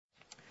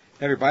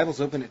Have your Bibles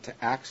open it to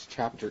Acts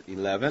chapter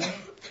 11.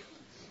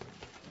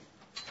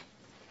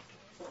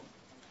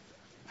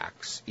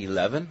 Acts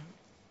 11.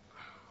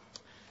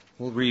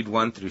 We'll read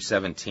 1 through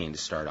 17 to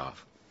start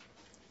off.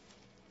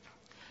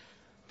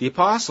 The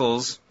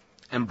apostles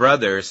and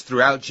brothers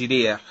throughout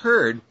Judea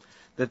heard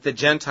that the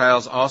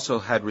Gentiles also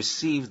had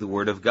received the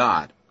word of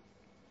God.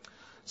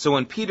 So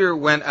when Peter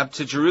went up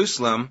to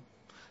Jerusalem,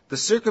 the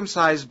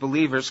circumcised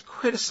believers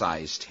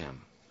criticized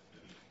him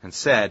and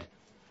said,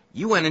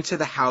 "You went into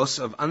the house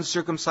of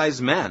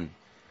uncircumcised men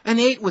and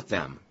ate with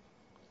them."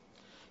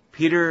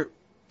 Peter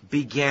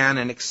began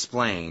and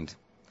explained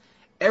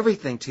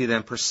everything to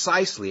them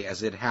precisely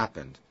as it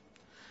happened.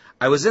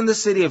 "I was in the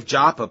city of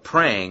Joppa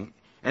praying,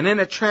 and in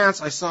a trance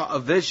I saw a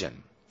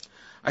vision.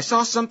 I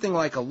saw something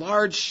like a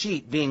large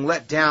sheet being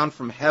let down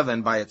from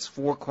heaven by its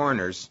four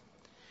corners,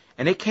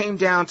 and it came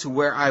down to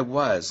where I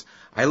was.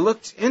 I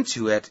looked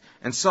into it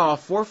and saw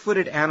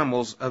four-footed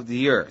animals of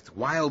the earth,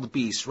 wild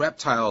beasts,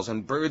 reptiles,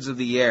 and birds of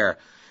the air.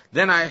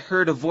 Then I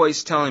heard a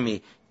voice telling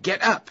me,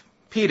 'Get up,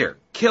 Peter,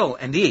 kill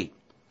and eat.'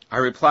 I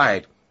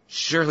replied,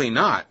 'Surely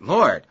not,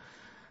 Lord.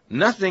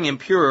 Nothing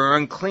impure or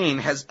unclean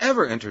has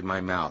ever entered my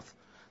mouth.'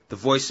 The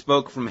voice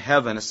spoke from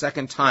heaven a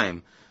second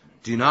time,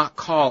 'Do not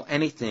call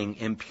anything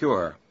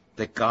impure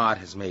that God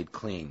has made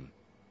clean.'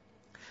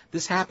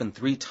 This happened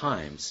 3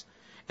 times,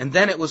 and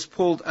then it was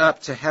pulled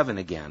up to heaven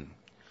again.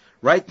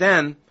 Right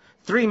then,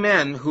 3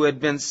 men who had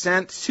been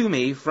sent to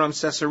me from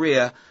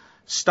Caesarea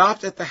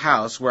stopped at the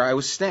house where I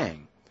was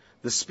staying.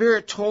 The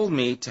Spirit told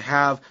me to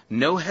have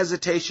no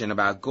hesitation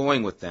about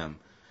going with them.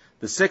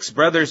 The 6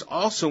 brothers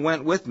also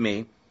went with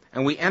me,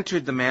 and we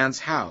entered the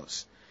man's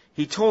house.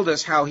 He told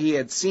us how he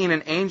had seen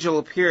an angel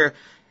appear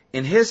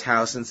in his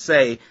house and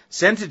say,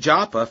 'Send to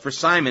Joppa for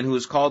Simon, who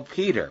is called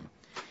Peter.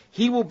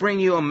 He will bring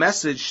you a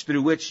message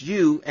through which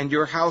you and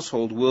your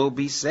household will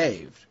be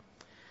saved.'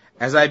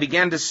 As I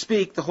began to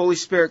speak, the Holy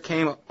Spirit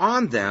came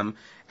on them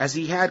as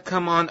he had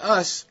come on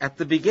us at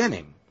the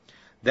beginning.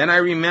 Then I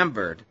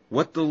remembered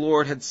what the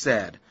Lord had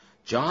said,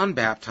 'John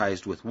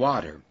baptized with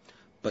water,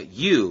 but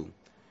you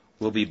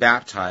will be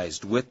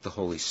baptized with the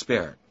Holy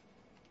Spirit.'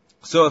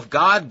 So if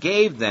God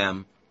gave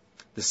them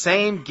the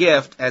same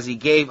gift as he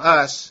gave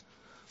us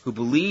who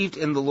believed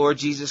in the Lord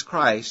Jesus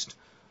Christ,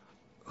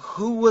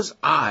 who was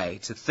I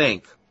to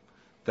think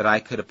that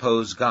I could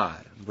oppose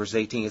God?" Verse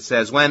 18, it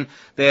says, "When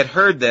they had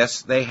heard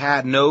this, they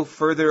had no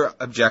further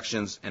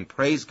objections and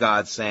praised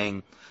God,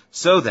 saying,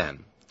 'So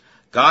then,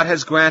 God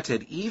has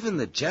granted even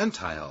the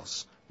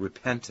Gentiles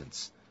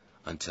repentance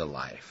unto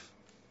life.'"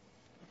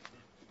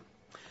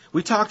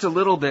 We talked a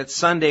little bit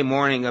Sunday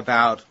morning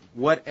about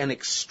what an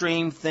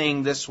extreme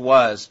thing this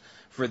was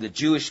for the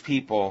Jewish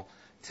people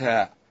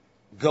to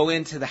go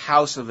into the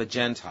house of a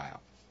Gentile.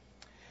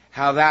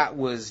 How that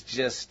was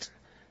just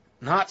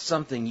not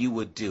something you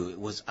would do. It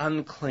was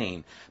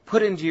unclean.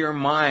 Put into your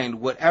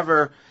mind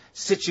whatever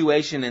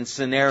situation and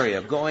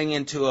scenario, going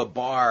into a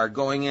bar,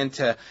 going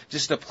into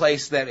just a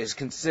place that is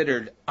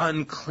considered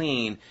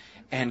unclean,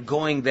 and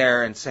going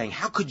there and saying,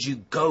 "How could you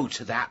go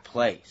to that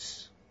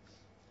place?"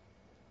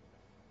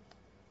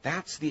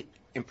 That's the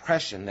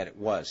impression that it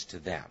was to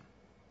them.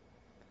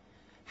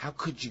 How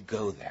could you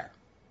go there?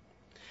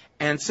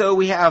 And so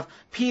we have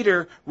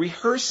Peter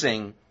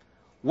rehearsing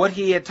what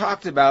he had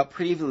talked about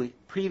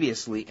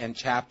previously in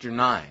chapter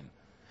 9.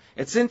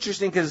 It's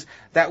interesting because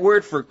that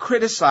word for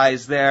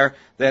criticize there,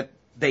 that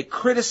they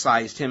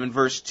criticized him in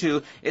verse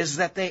 2, is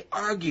that they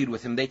argued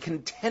with him. They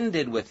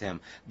contended with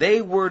him.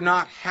 They were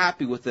not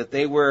happy with it.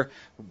 They were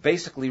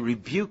basically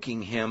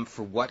rebuking him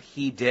for what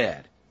he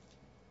did.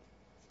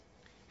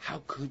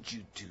 How could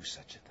you do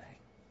such a thing?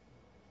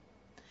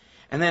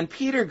 And then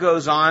Peter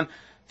goes on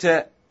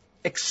to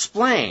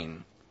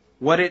explain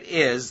what it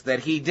is that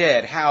he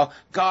did, how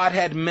God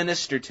had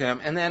ministered to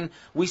him. And then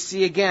we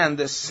see again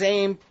the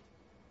same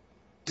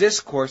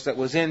discourse that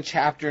was in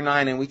chapter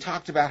 9, and we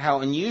talked about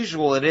how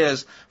unusual it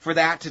is for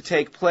that to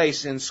take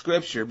place in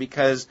Scripture,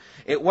 because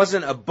it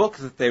wasn't a book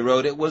that they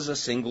wrote, it was a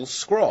single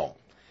scroll.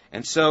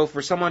 And so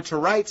for someone to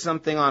write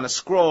something on a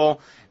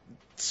scroll,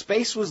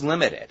 space was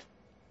limited.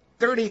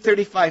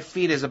 35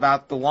 feet is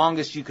about the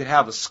longest you could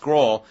have a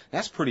scroll.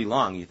 That's pretty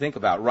long. You think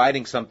about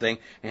writing something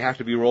and you have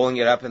to be rolling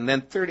it up, and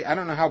then I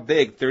don't know how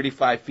big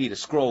 35 feet a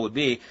scroll would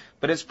be,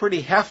 but it's pretty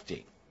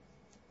hefty.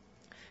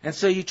 And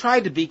so you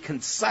tried to be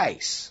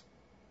concise.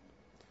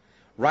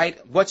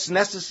 Write what's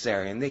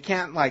necessary, and they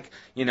can't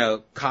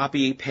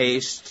copy,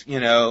 paste,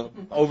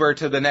 over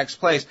to the next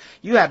place.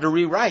 You had to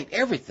rewrite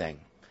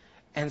everything.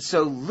 And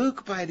so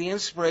Luke, by the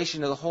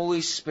inspiration of the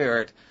Holy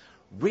Spirit,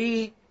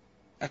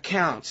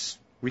 recounts,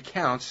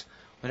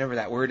 whatever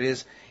that word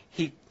is,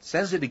 he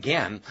says it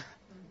again,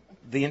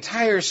 the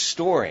entire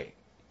story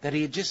that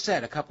he had just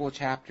said a couple of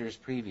chapters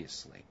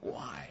previously.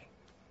 Why?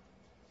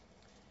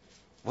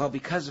 Well,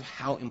 because of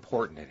how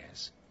important it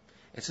is.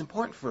 It's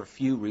important for a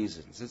few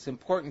reasons. It's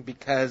important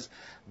because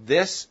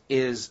this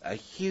is a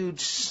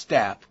huge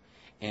step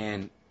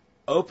in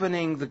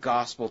opening the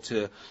gospel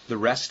to the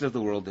rest of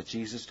the world that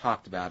Jesus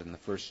talked about in the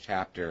first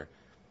chapter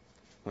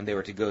when they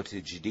were to go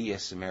to Judea,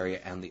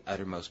 Samaria, and the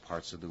uttermost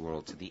parts of the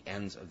world, to the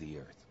ends of the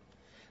earth.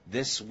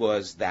 This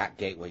was that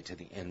gateway to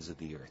the ends of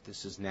the earth.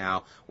 This is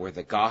now where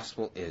the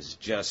gospel is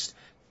just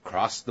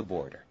across the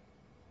border.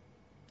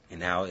 And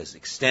now is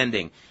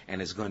extending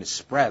and is going to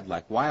spread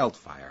like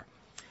wildfire.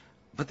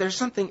 But there's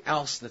something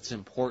else that's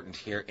important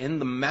here in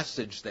the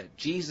message that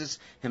Jesus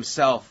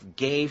himself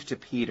gave to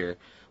Peter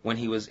when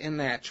he was in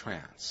that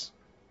trance.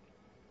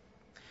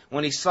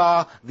 When he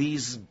saw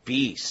these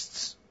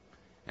beasts,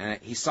 and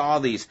he saw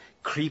these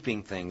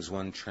creeping things,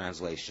 one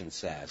translation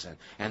says,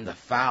 and the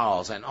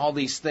fowls, and all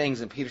these things,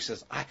 and Peter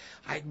says, I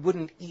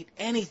wouldn't eat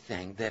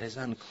anything that is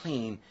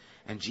unclean.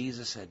 And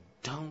Jesus said,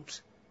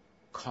 don't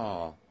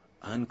call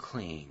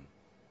unclean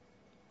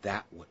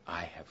that what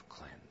I have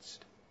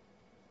cleansed.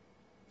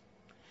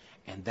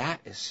 And that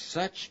is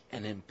such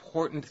an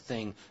important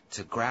thing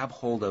to grab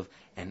hold of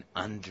and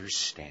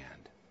understand.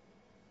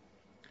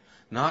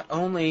 Not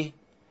only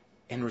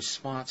in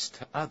response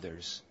to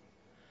others,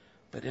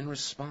 but in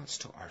response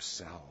to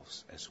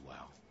ourselves as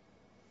well.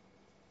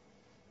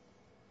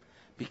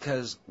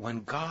 Because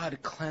when God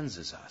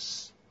cleanses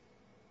us,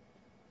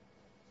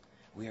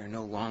 we are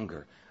no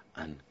longer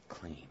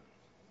unclean.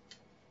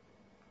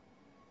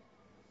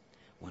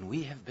 When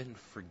we have been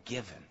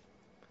forgiven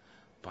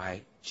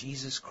by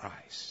Jesus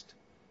Christ,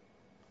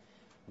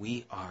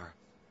 we are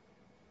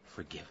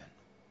forgiven.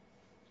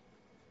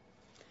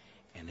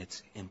 And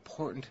it's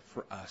important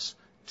for us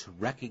to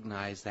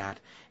recognize that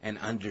and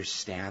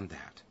understand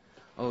that.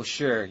 Oh,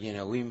 sure,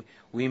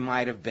 we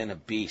might have been a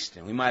beast,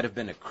 and we might have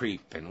been a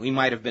creep, and we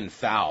might have been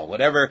foul,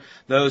 whatever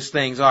those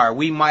things are.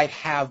 We might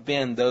have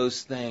been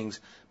those things.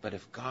 But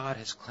if God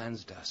has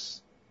cleansed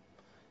us,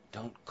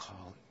 don't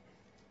call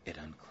it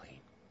unclean.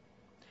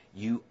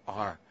 You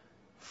are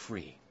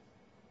free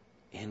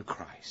in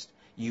Christ.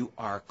 You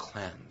are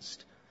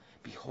cleansed.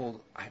 Behold,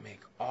 I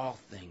make all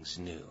things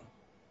new.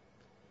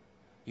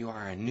 You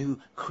are a new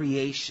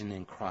creation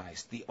in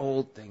Christ. The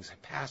old things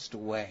have passed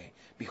away.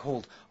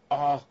 Behold,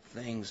 all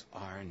things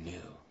are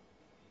new.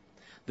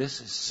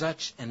 This is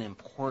such an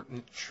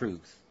important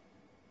truth.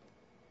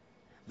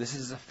 This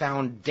is a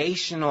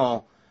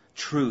foundational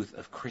truth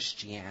of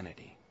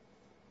Christianity.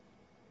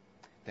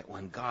 That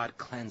when God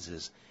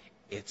cleanses,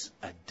 it's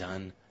a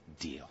done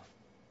deal.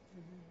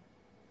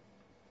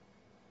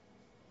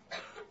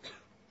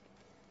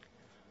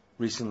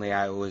 Recently,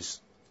 I was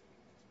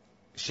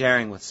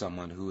sharing with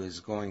someone who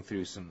is going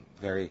through some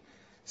very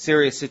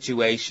serious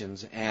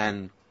situations,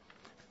 and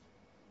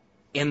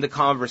in the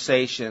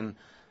conversation,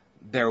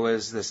 there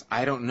was this,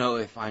 I don't know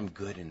if I'm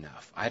good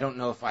enough. I don't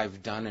know if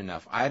I've done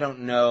enough. I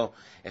don't know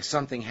if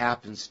something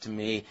happens to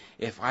me,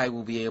 if I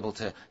will be able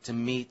to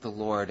meet the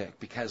Lord,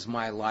 because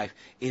my life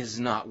is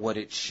not what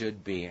it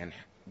should be. And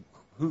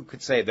who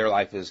could say their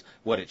life is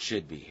what it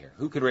should be here?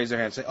 Who could raise their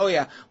hand and say, oh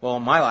yeah, well,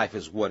 my life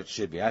is what it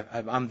should be.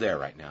 I'm there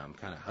right now. I'm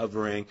kind of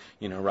hovering,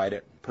 right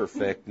at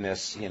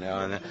perfectness,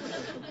 and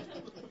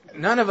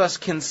none of us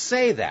can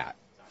say that.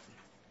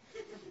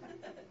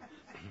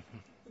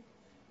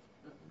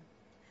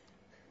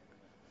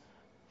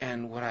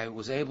 And what I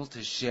was able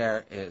to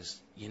share is,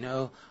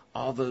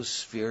 all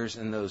those fears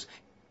and those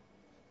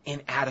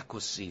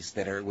inadequacies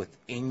that are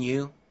within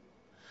you,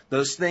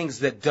 those things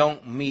that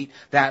don't meet,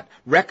 that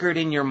record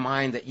in your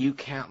mind that you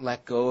can't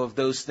let go of,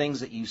 those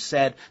things that you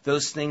said,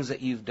 those things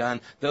that you've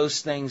done,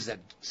 those things that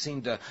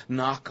seem to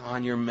knock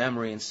on your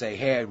memory and say,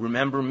 hey,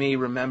 remember me,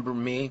 remember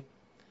me.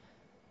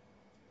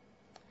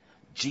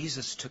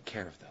 Jesus took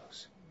care of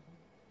those.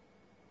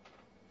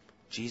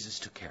 Jesus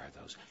took care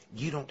of those.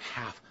 You don't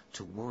have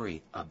to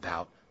worry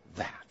about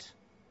that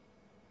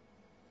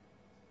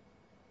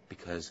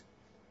because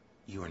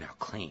you are now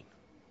clean.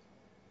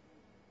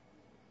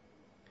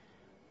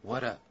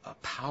 What a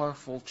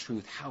powerful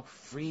truth, how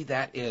free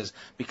that is,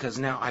 because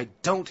now I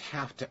don't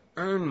have to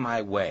earn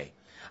my way.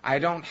 I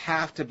don't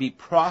have to be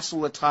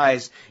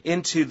proselytized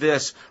into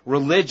this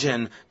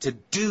religion to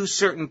do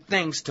certain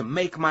things to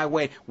make my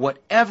way.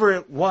 Whatever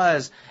it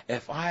was,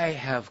 if I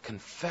have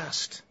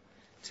confessed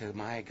to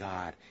my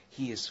God,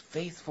 He is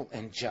faithful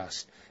and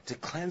just to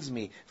cleanse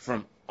me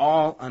from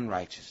all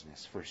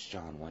unrighteousness, 1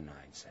 John 1:9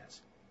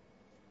 says.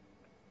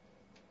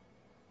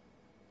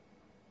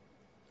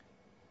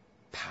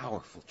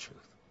 Powerful truth.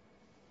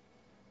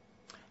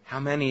 How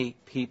many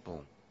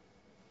people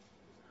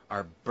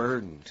are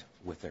burdened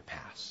with their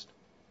past,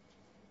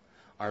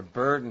 are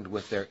burdened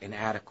with their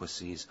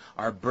inadequacies,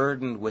 are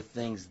burdened with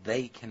things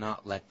they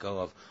cannot let go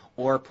of,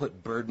 or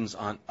put burdens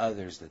on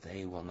others that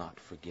they will not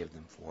forgive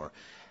them for.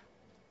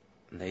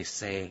 And they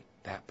say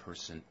that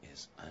person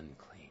is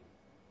unclean.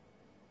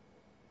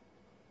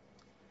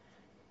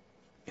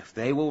 If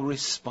they will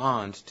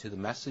respond to the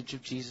message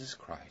of Jesus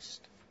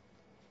Christ,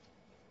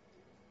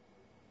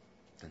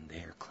 then they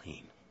are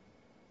clean.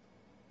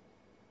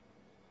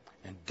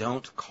 And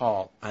don't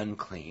call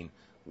unclean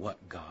what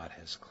God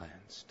has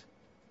cleansed.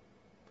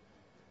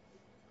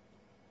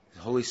 The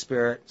Holy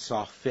Spirit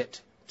saw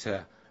fit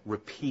to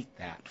repeat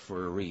that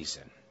for a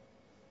reason,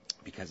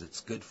 because it's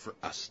good for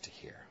us to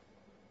hear.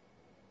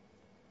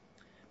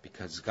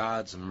 because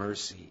God's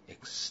mercy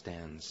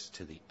extends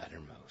to the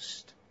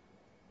uttermost.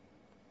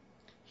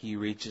 He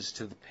reaches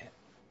to the pit.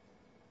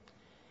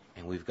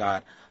 And we've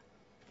got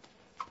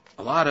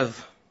a lot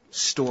of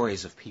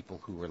stories of people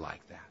who were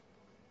like that.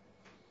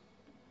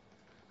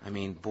 I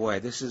mean, boy,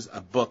 this is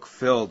a book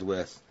filled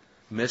with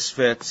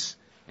misfits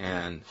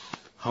and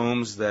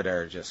homes that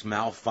are just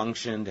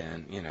malfunctioned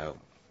and,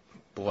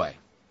 boy.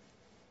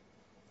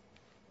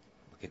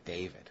 Look at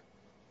David.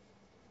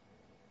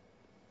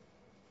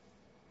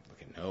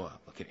 Look at Noah.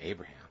 Look at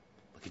Abraham.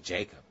 Look at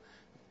Jacob.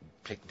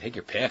 Take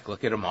your pick.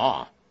 Look at them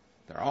all.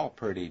 They're all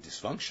pretty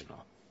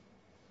dysfunctional.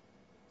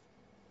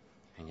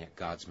 And yet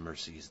God's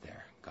mercy is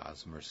there.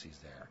 God's mercy is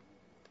there.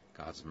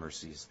 God's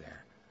mercy is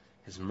there.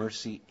 His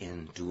mercy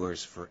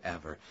endures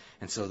forever.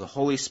 And so the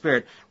Holy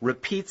Spirit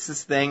repeats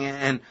this thing.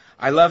 And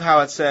I love how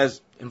it says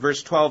in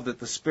verse 12 that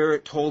the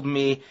Spirit told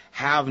me,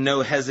 have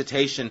no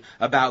hesitation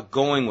about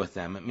going with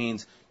them. It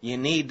means you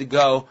need to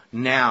go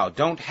now.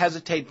 Don't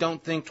hesitate.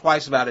 Don't think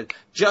twice about it.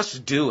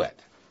 Just do it.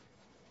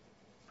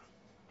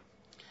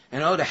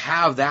 And to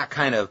have that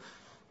kind of,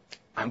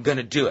 I'm going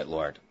to do it,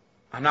 Lord.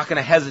 I'm not going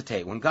to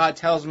hesitate. When God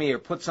tells me or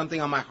puts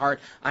something on my heart,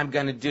 I'm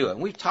going to do it.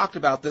 And we've talked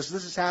about this.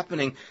 This is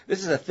happening.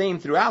 This is a theme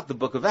throughout the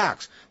book of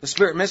Acts. The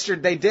Spirit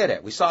ministered, they did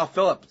it. We saw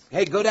Philip,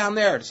 hey, go down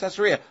there to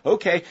Caesarea.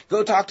 Okay,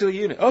 go talk to the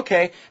eunuch.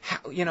 Okay,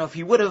 if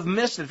he would have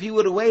missed it, if he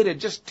would have waited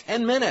just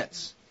 10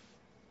 minutes,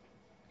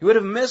 he would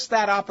have missed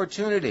that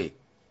opportunity.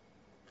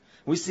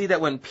 We see that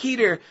when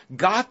Peter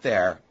got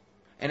there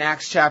in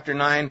Acts chapter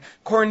 9,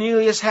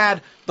 Cornelius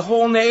had the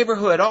whole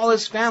neighborhood, all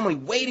his family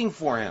waiting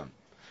for him,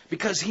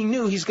 because he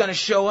knew he's going to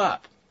show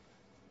up.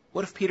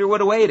 What if Peter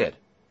would have waited?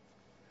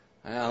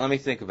 Let me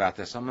think about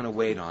this. I'm going to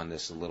wait on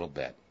this a little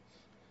bit.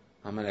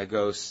 I'm going to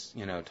go,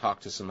 talk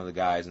to some of the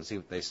guys and see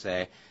what they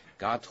say.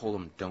 God told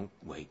him, don't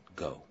wait,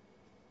 go.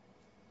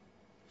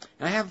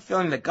 And I have a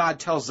feeling that God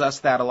tells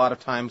us that a lot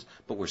of times,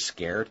 but we're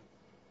scared.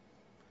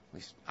 At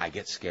least I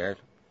get scared.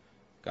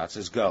 God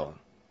says, go.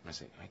 I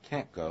say, I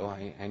can't go.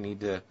 I need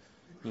to,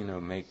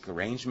 make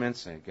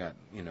arrangements. I've got,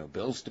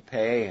 bills to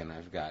pay, and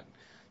I've got,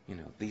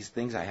 these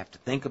things I have to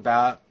think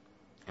about,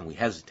 and we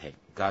hesitate.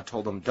 God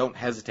told him, don't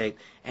hesitate,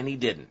 and he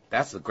didn't.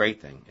 That's the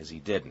great thing, is he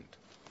didn't.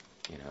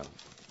 It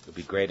would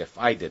be great if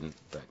I didn't,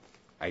 but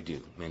I do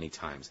many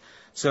times.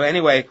 So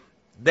anyway,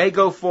 they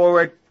go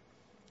forward,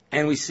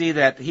 and we see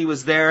that he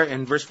was there.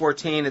 In verse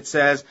 14, it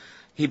says,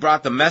 he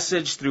brought the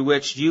message through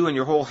which you and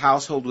your whole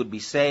household would be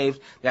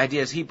saved. The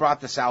idea is he brought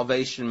the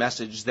salvation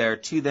message there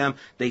to them.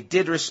 They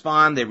did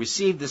respond. They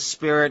received the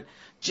Spirit,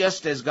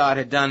 just as God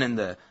had done in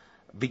the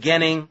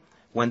beginning,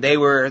 when they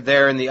were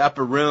there in the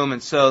upper room.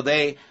 And so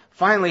they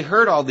finally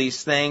heard all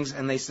these things,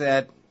 and they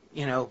said,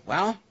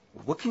 well,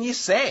 what can you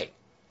say?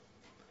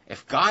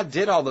 If God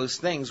did all those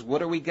things,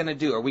 what are we going to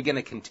do? Are we going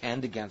to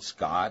contend against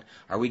God?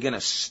 Are we going to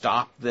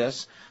stop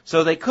this?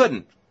 So they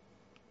couldn't.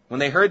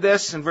 When they heard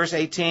this in verse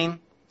 18,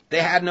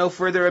 they had no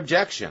further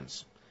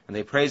objections. And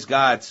they praised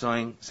God,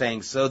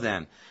 saying, so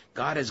then,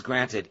 God has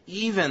granted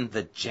even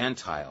the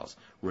Gentiles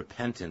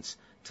repentance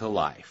to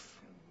life.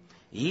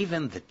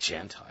 Even the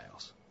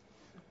Gentiles.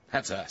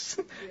 That's us.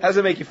 How does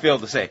it make you feel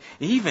to say,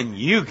 even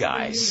you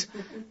guys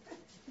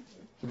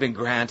have been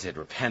granted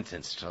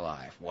repentance to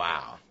life?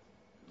 Wow.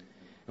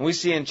 And we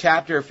see in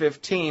chapter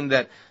 15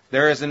 that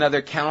there is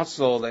another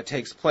council that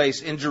takes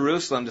place in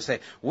Jerusalem to say,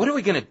 what are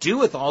we going to do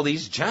with all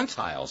these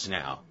Gentiles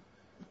now?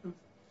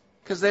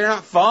 Because they're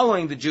not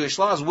following the Jewish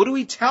laws. What do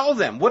we tell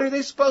them? What are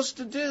they supposed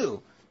to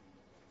do?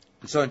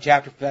 And so in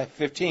chapter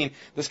 15,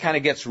 this kind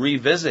of gets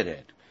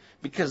revisited,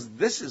 because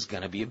this is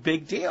going to be a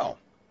big deal.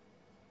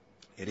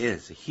 It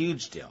is a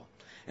huge deal.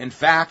 In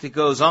fact, it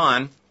goes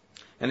on,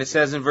 and it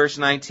says in verse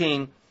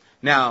 19,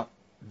 now,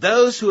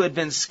 those who had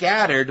been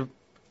scattered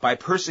by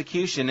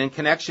persecution in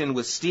connection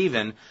with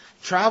Stephen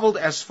traveled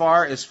as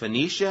far as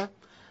Phoenicia,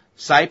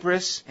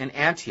 Cyprus, and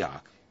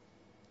Antioch,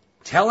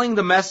 telling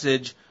the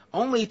message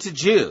only to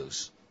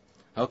Jews.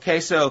 Okay,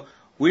 so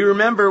we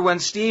remember when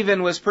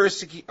Stephen was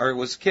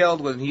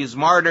killed, when he was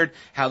martyred,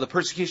 how the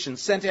persecution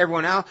sent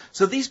everyone out.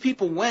 So these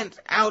people went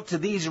out to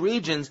these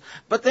regions,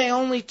 but they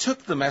only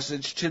took the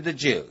message to the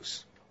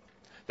Jews.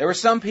 There were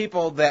some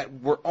people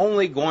that were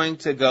only going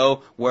to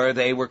go where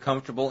they were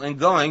comfortable in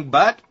going,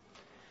 but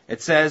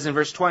it says in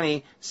verse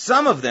 20,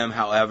 some of them,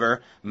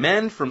 however,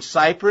 men from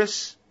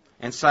Cyprus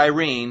and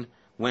Cyrene,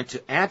 went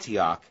to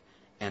Antioch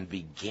and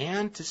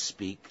began to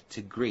speak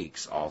to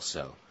Greeks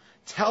also,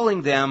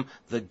 telling them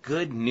the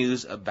good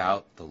news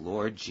about the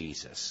Lord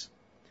Jesus.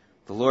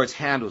 The Lord's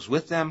hand was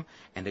with them,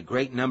 and a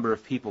great number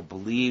of people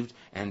believed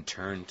and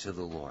turned to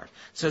the Lord.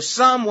 So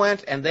some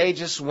went, and they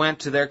just went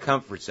to their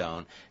comfort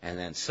zone, and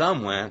then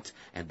some went,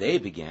 and they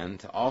began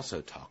to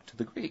also talk to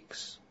the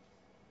Greeks.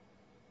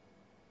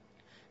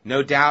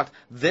 No doubt,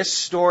 this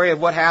story of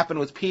what happened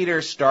with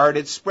Peter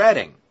started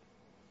spreading.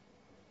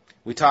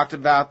 We talked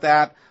about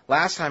that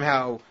last time,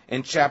 how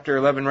in chapter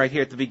 11 right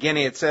here at the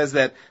beginning, it says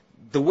that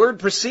the word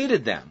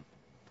preceded them.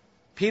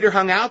 Peter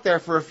hung out there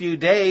for a few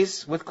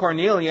days with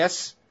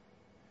Cornelius,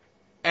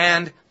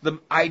 And the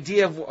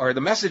idea of, or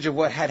the message of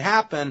what had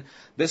happened,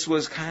 this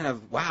was kind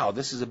of, wow,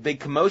 this is a big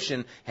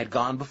commotion, had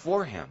gone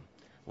before him.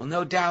 Well,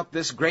 no doubt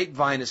this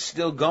grapevine is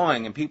still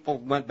going, and people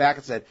went back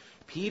and said,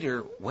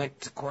 Peter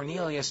went to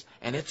Cornelius,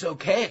 and it's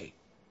okay.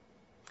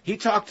 He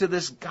talked to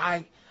this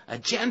guy, a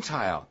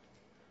Gentile,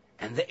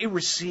 and they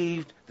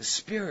received the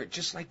Spirit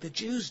just like the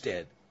Jews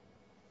did.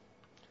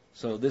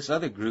 So this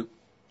other group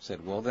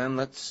said, well, then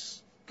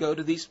let's go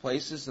to these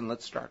places and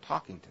let's start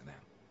talking to them.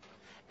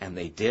 And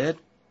they did.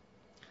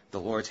 The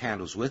Lord's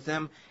hand was with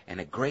them, and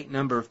a great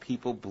number of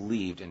people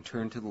believed and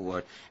turned to the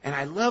Lord. And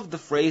I love the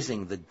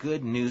phrasing, the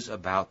good news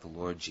about the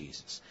Lord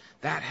Jesus.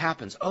 That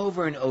happens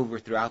over and over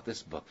throughout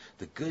this book.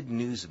 The good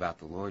news about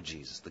the Lord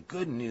Jesus. The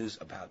good news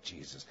about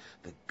Jesus.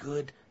 The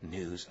good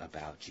news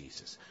about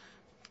Jesus.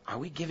 Are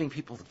we giving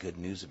people the good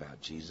news about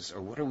Jesus,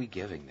 or what are we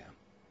giving them?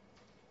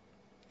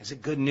 Is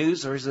it good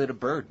news, or is it a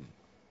burden?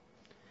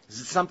 Is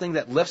it something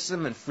that lifts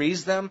them and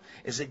frees them?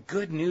 Is it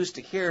good news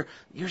to hear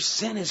your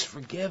sin is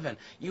forgiven?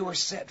 You are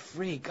set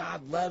free.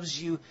 God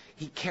loves you.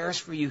 He cares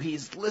for you.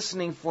 He's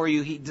listening for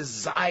you. He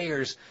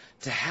desires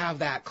to have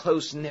that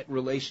close-knit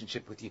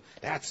relationship with you.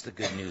 That's the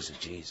good news of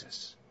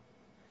Jesus.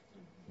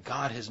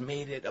 God has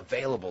made it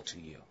available to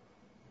you.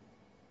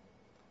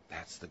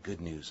 That's the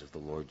good news of the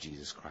Lord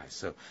Jesus Christ.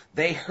 So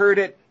they heard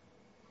it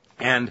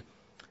and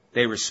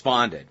they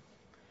responded.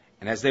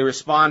 And as they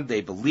responded,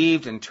 they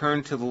believed and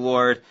turned to the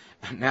Lord.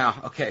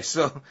 Now, okay,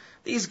 so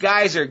these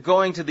guys are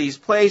going to these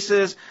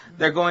places.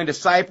 They're going to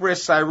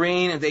Cyprus,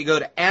 Cyrene, and they go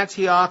to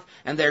Antioch,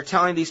 and they're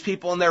telling these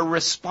people, and they're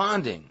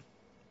responding.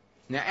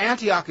 Now,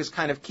 Antioch is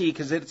kind of key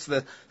because it's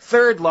the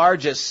third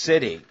largest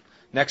city.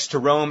 Next to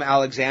Rome,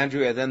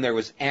 Alexandria, then there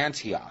was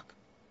Antioch.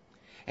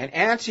 And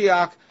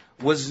Antioch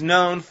was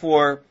known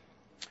for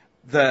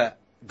the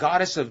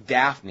goddess of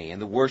Daphne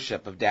and the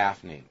worship of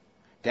Daphne.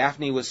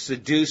 Daphne was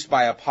seduced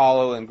by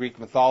Apollo in Greek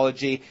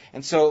mythology,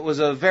 and so it was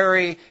a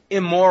very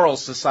immoral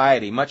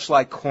society, much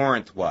like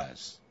Corinth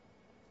was.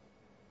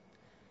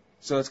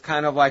 So it's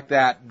kind of like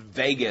that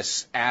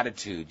Vegas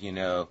attitude, you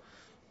know.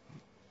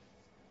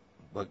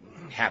 What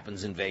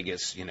happens in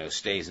Vegas, you know,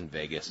 stays in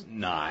Vegas.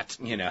 Not,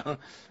 you know.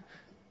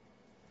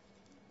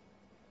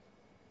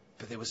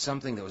 But there was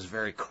something that was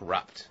very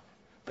corrupt.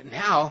 But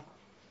now,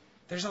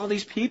 there's all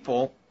these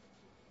people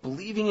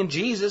believing in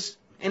Jesus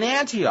in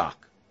Antioch.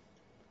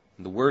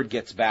 And the word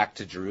gets back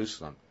to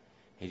Jerusalem.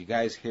 Hey, you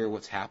guys hear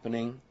what's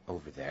happening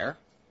over there?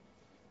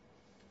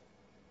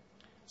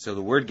 So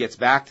the word gets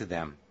back to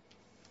them.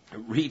 It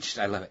reached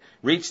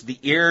the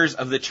ears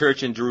of the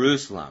church in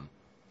Jerusalem.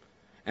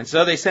 And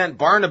so they sent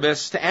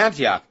Barnabas to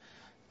Antioch.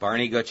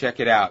 Barney, go check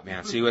it out,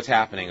 man. See what's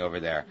happening over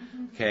there.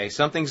 Okay,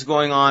 something's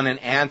going on in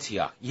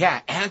Antioch.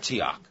 Yeah,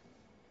 Antioch.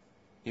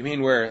 You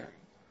mean where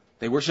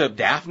they worship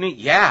Daphne?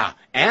 Yeah,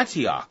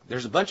 Antioch.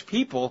 There's a bunch of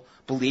people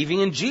believing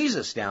in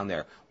Jesus down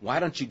there. Why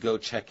don't you go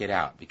check it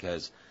out?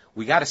 Because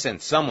we got to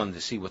send someone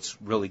to see what's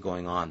really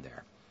going on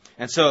there.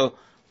 And so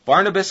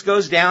Barnabas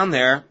goes down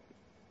there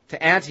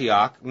to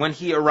Antioch. When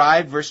he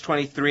arrived, verse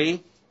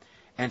 23,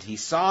 and he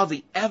saw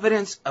the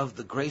evidence of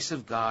the grace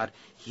of God,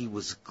 he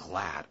was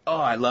glad. Oh,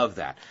 I love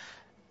that.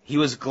 He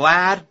was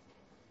glad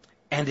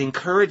and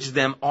encouraged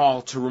them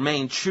all to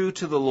remain true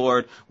to the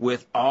Lord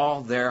with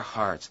all their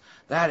hearts.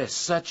 That is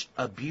such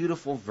a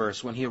beautiful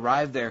verse. When he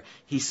arrived there,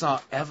 he saw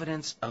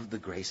evidence of the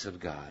grace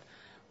of God.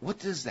 What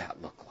does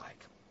that look like?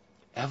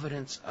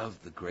 Evidence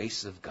of the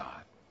grace of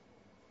God.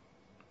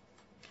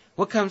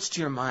 What comes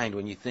to your mind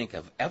when you think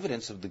of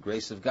evidence of the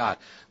grace of God?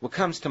 What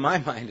comes to my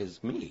mind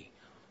is me.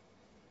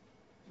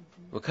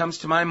 What comes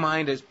to my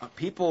mind is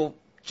people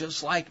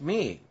just like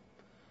me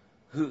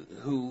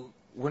who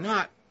were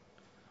not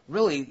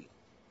really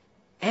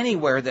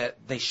anywhere that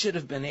they should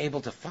have been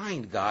able to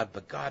find God,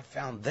 but God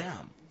found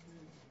them.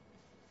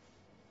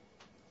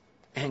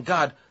 And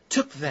God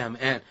took them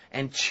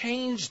and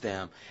changed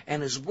them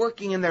and is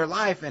working in their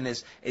life and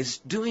is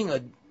doing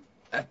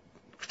a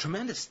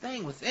tremendous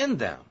thing within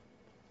them.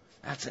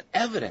 That's an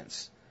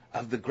evidence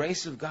of the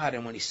grace of God.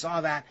 And when he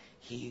saw that,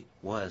 he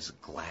was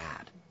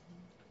glad.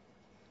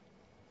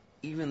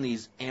 Even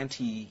these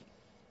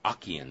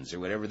Antiochians, or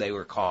whatever they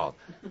were called.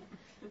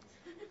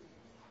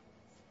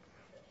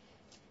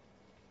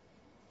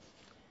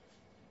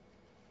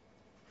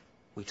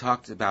 We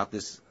talked about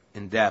this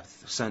in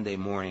depth Sunday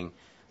morning,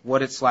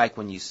 what it's like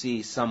when you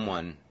see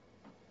someone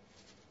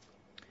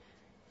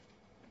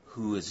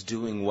who is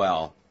doing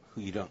well,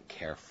 who you don't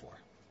care for,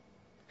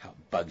 how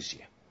it bugs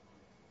you,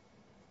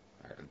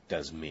 or it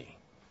does me.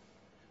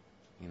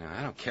 You know,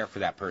 I don't care for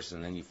that person,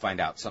 and then you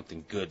find out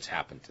something good's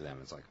happened to them.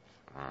 It's like,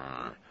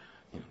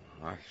 you know,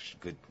 why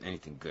should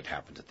anything good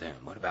happen to them?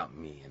 What about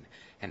me?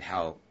 And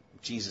how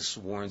Jesus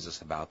warns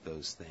us about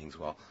those things.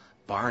 Well,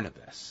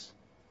 Barnabas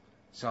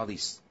saw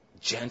these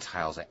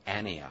Gentiles at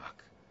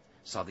Antioch,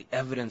 saw the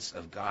evidence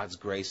of God's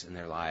grace in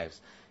their lives,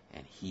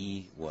 and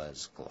he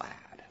was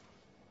glad.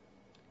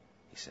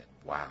 He said,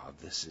 wow,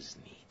 this is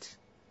neat.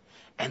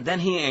 And then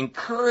he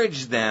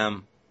encouraged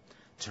them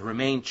to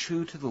remain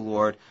true to the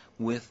Lord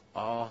with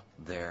all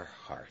their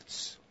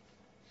hearts.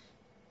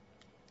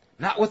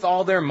 Not with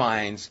all their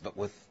minds, but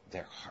with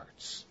their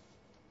hearts.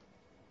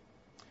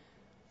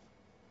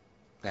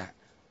 That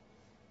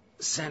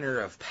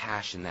center of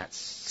passion, that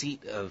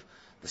seat of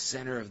the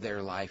center of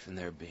their life and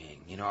their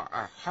being. You know,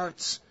 our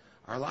hearts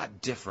are a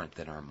lot different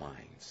than our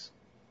minds.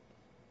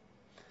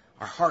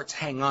 Our hearts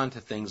hang on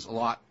to things a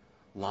lot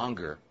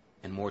longer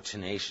and more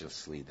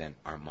tenaciously than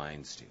our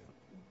minds do.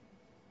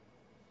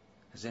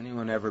 Has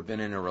anyone ever been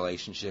in a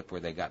relationship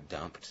where they got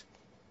dumped?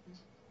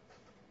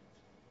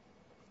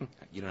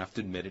 You don't have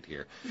to admit it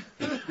here.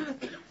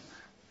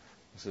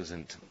 This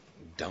isn't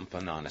dump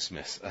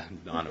anonymous.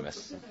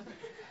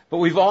 But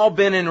we've all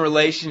been in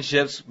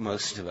relationships,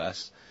 most of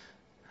us,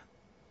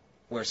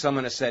 where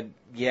someone has said,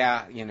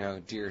 yeah, you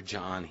know, dear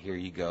John, here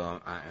you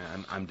go.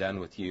 I'm done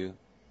with you.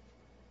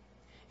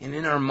 And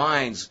in our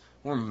minds,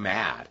 we're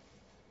mad.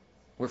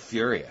 We're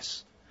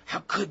furious. How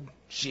could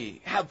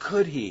she? How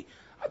could he?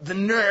 The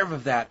nerve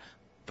of that.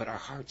 But our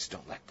hearts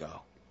don't let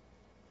go.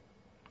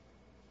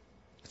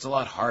 It's a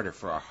lot harder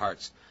for our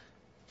hearts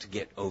to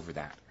get over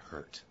that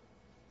hurt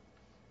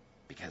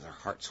because our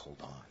hearts hold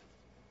on.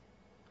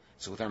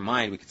 So with our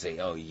mind, we could say,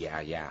 oh,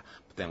 yeah,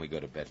 but then we go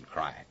to bed and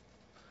cry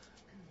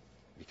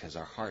because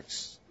our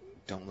hearts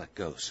don't let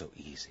go so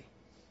easy.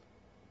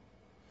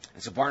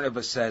 And so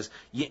Barnabas says,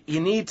 you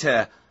need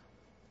to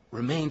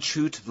remain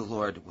true to the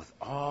Lord with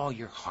all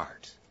your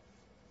heart.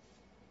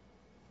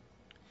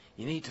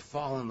 You need to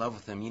fall in love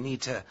with Him. You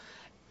need to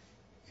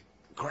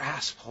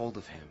grasp hold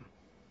of Him.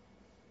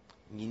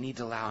 You need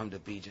to allow Him to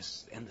be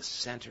just in the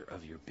center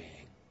of your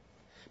being.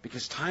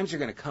 Because times are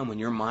going to come when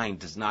your mind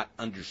does not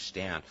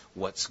understand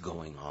what's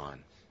going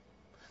on.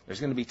 There's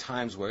going to be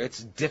times where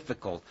it's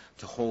difficult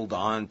to hold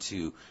on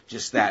to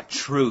just that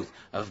truth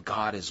of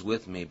God is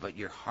with me, but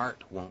your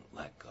heart won't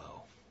let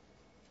go.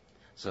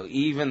 So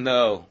even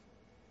though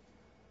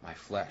my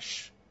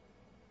flesh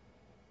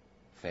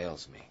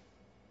fails me,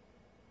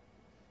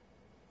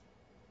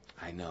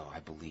 I know,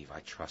 I believe, I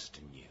trust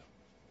in you.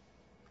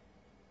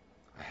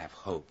 I have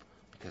hope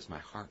because my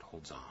heart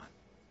holds on.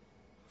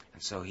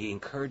 And so he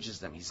encourages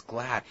them. He's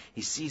glad.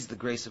 He sees the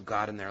grace of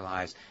God in their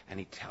lives, and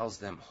he tells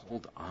them,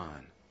 hold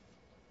on.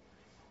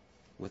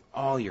 With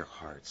all your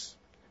hearts,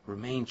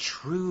 remain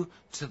true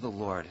to the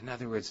Lord. In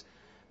other words,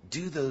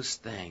 do those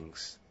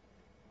things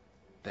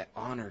that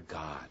honor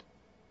God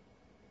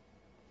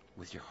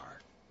with your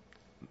heart.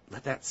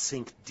 Let that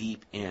sink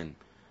deep in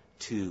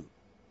to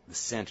the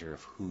center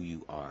of who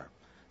you are,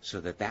 so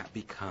that that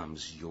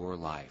becomes your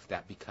life.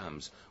 That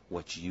becomes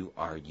what you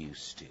are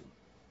used to.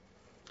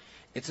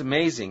 It's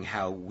amazing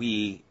how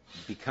we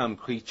become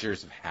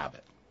creatures of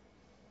habit.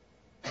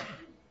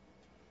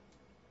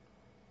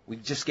 We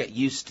just get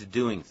used to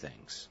doing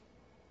things.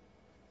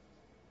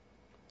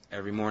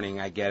 Every morning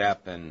I get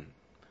up and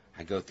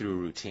I go through a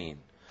routine.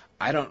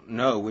 I don't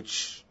know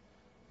which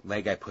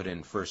leg I put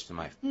in first in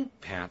my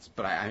pants,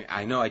 but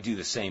I know I do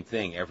the same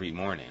thing every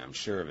morning. I'm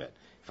sure of it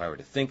if I were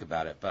to think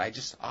about it, but I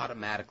just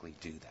automatically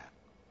do that.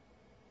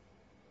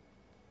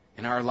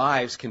 And our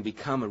lives can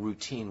become a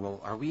routine. Well,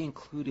 are we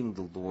including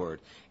the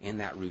Lord in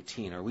that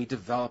routine? Are we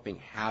developing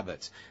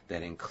habits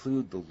that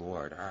include the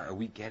Lord? Are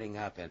we getting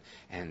up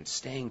and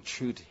staying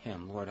true to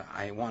Him? Lord,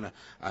 I want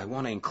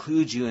to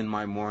include you in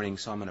my morning,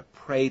 so I'm going to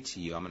pray to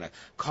you. I'm going to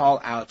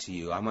call out to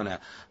you. I'm going to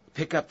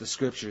pick up the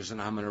scriptures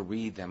and I'm going to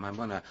read them. I'm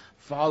going to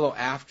follow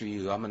after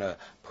you. I'm going to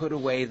put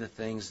away the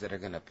things that are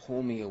going to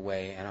pull me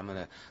away, and I'm going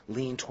to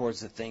lean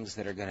towards the things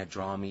that are going to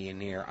draw me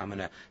near. I'm going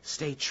to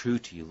stay true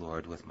to you,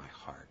 Lord, with my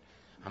heart.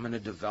 I'm going to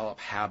develop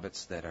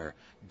habits that are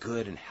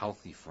good and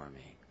healthy for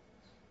me.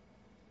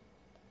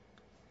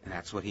 And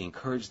that's what he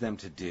encouraged them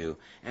to do.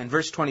 And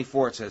verse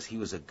 24, it says, he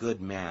was a good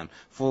man,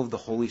 full of the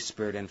Holy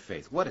Spirit and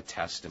faith. What a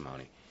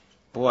testimony.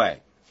 Boy,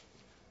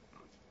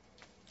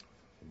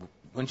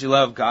 wouldn't you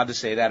love God to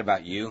say that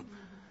about you?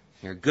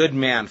 You're a good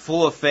man,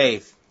 full of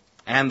faith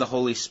and the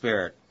Holy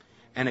Spirit.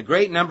 And a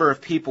great number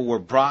of people were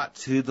brought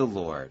to the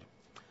Lord.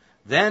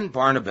 Then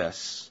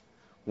Barnabas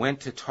went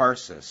to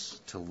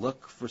Tarsus to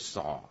look for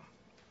Saul.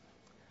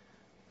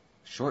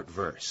 Short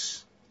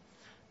verse.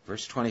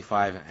 Verse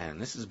 25,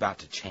 and this is about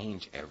to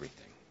change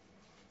everything.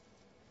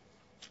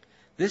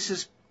 This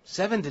is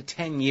 7 to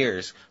 10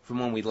 years from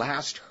when we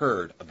last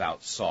heard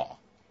about Saul.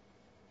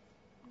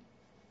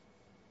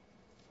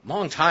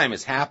 Long time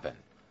has happened.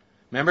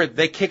 Remember,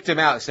 they kicked him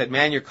out and said,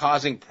 man, you're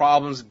causing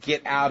problems,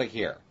 get out of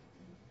here.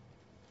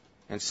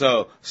 And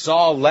so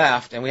Saul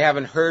left, and we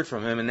haven't heard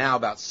from him, and now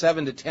about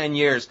 7 to 10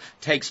 years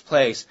takes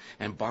place,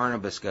 and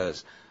Barnabas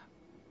goes,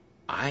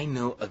 I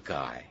know a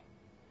guy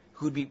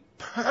who would be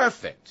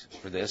perfect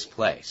for this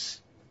place.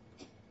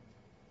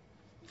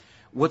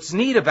 What's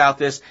neat about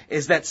this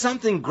is that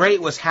something great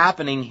was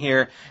happening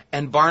here,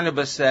 and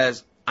Barnabas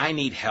says, I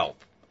need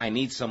help. I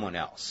need someone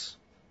else.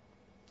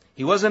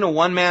 He wasn't a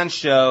one-man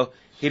show.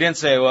 He didn't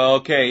say, well,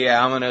 okay,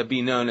 yeah, I'm going to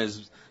be known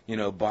as,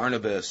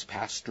 Barnabas,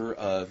 pastor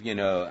of,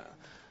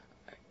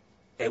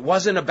 It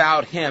wasn't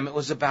about him. It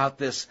was about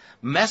this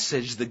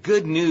message, the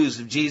good news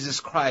of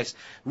Jesus Christ,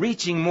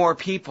 reaching more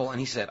people.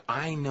 And he said,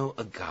 I know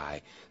a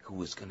guy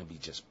who is going to be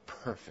just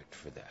perfect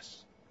for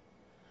this.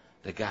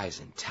 The guy's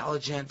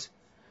intelligent.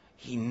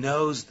 He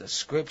knows the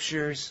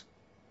scriptures.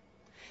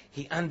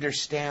 He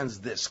understands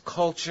this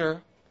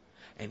culture.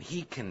 And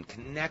he can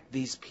connect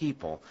these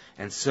people.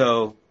 And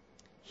so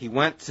he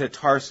went to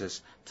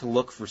Tarsus to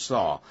look for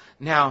Saul.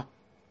 Now,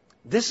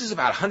 this is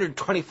about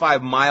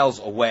 125 miles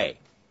away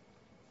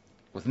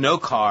with no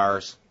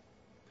cars.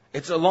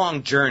 It's a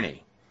long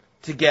journey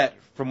to get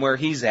from where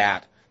he's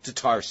at to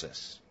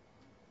Tarsus.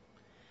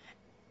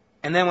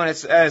 And then when it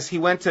says he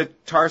went to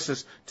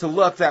Tarsus to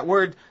look, that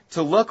word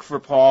to look for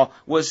Paul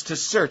was to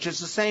search. It's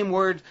the same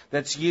word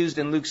that's used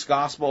in Luke's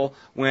gospel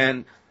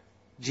when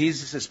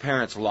Jesus'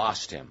 parents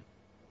lost him.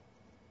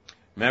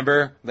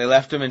 Remember, they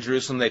left him in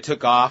Jerusalem, they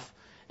took off,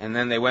 and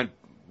then they went,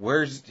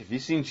 have you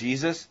seen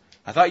Jesus?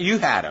 I thought you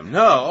had him.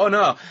 No, oh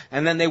no.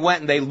 And then they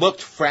went and they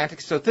looked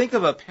frantic. So think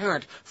of a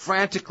parent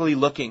frantically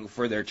looking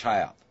for their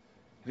child.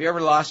 Have you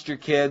ever lost your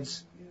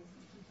kids?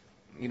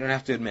 You don't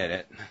have to admit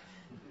it.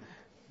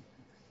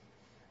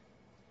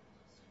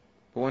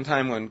 But one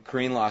time when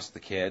Corrine lost the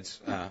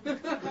kids,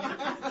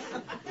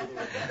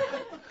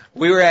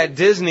 we were at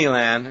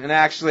Disneyland, and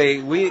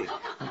actually we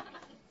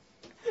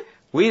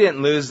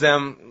didn't lose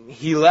them.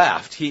 He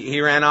left.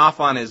 He ran off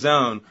on his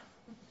own.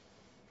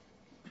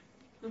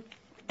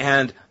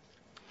 And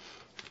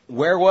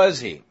where was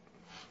he?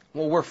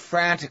 Well, we're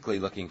frantically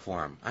looking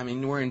for him. I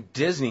mean, we're in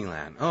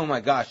Disneyland. Oh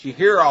my gosh, you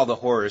hear all the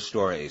horror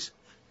stories.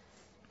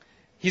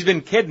 He's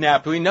been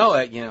kidnapped. We know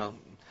it,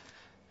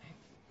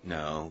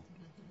 No.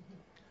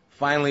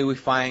 Finally, we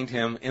find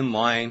him in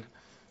line,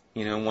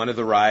 one of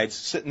the rides,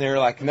 sitting there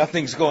like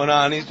nothing's going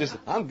on. He's just,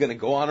 I'm going to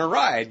go on a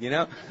ride,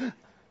 We're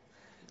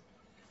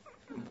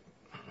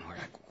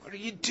like, what are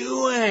you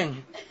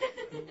doing?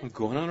 I'm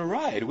going on a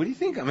ride. What do you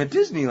think? I'm at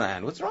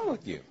Disneyland. What's wrong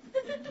with you?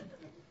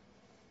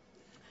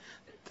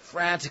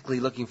 Frantically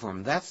looking for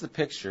him. That's the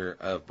picture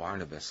of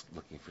Barnabas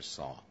looking for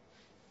Saul.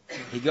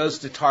 He goes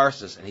to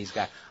Tarsus and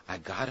I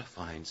got to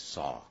find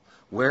Saul.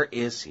 Where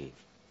is he?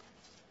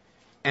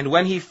 And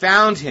when he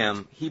found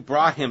him, he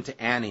brought him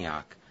to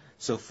Antioch.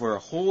 So for a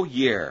whole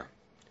year,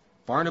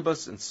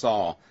 Barnabas and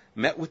Saul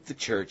met with the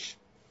church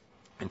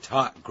and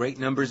taught great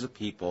numbers of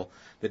people.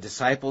 The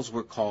disciples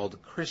were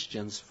called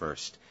Christians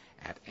first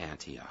at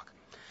Antioch.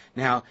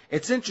 Now,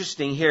 it's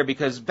interesting here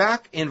because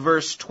back in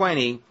verse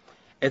 20,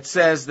 it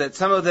says that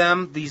some of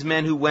them, these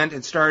men who went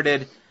and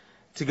started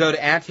to go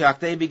to Antioch,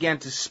 they began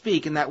to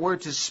speak. And that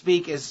word to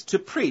speak is to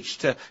preach,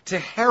 to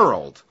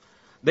herald.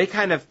 They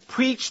kind of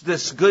preached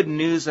this good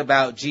news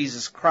about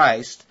Jesus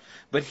Christ.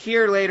 But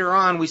here later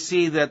on we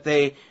see that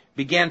they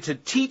began to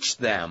teach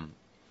them.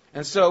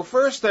 And so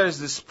first there's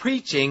this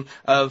preaching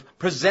of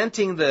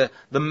presenting the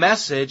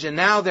message, and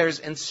now there's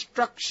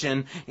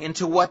instruction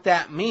into what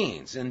that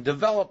means and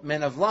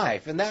development of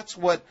life. And that's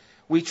what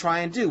we try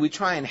and do. We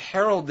try and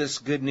herald this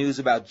good news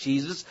about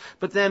Jesus,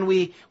 but then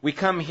we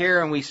come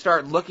here and we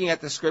start looking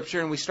at the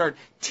Scripture and we start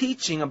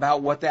teaching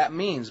about what that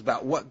means,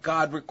 about what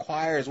God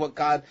requires, what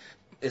God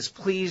is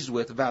pleased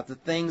with, about the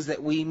things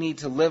that we need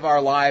to live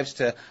our lives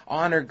to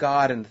honor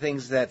God and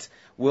things that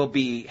will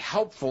be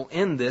helpful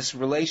in this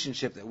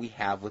relationship that we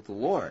have with the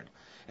Lord.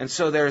 And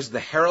so there's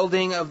the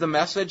heralding of the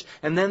message,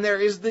 and then there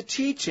is the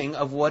teaching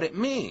of what it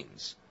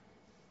means.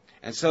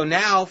 And so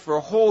now for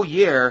a whole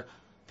year,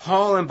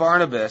 Paul and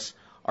Barnabas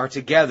are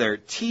together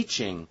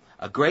teaching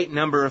a great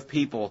number of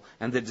people,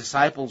 and the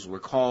disciples were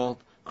called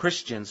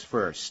Christians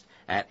first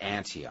at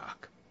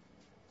Antioch.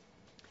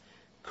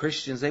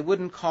 Christians, they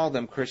wouldn't call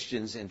them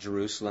Christians in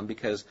Jerusalem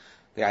because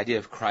the idea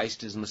of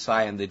Christ as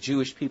Messiah, and the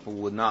Jewish people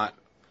would not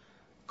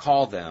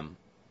call them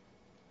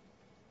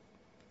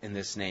in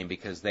this name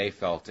because they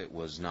felt it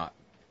was not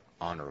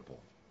honorable.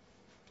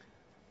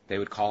 They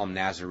would call them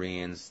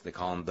Nazarenes, they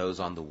call them those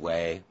on the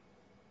way.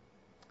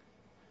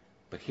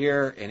 But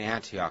here in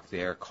Antioch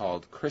they are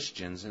called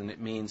Christians, and it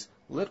means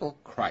little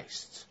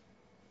Christs.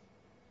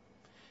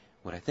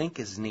 What I think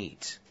is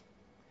neat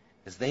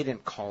is they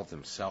didn't call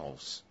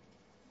themselves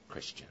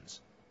Christians.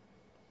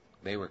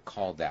 They were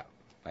called out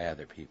by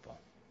other people.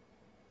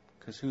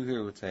 Because who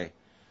here would say,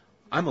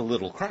 I'm a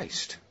little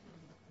Christ?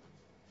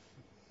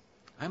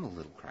 I'm a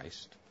little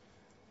Christ.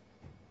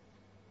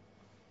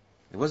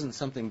 It wasn't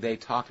something they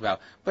talked about.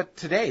 But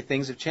today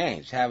things have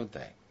changed, haven't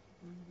they?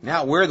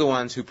 Now we're the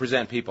ones who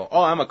present people,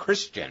 oh, I'm a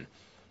Christian.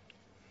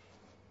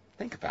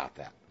 Think about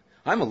that.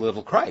 I'm a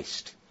little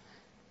Christ.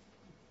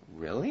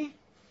 Really?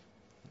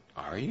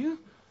 Are you?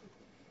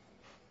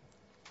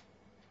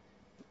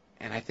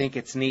 And I think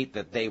it's neat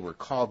that they were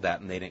called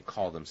that and they didn't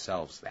call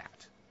themselves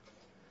that.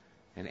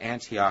 In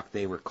Antioch,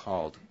 they were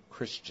called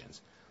Christians.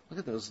 Look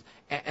at those.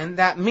 And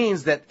that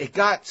means that it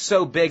got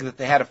so big that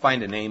they had to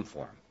find a name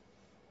for them.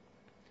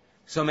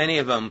 So many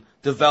of them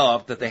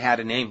developed that they had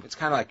a name. It's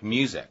kind of like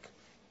music.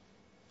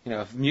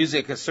 If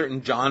music, a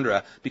certain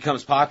genre,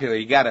 becomes popular,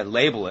 you got to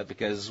label it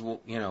because,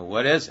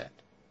 what is it?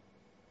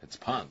 It's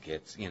punk.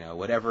 It's,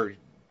 whatever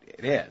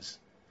it is.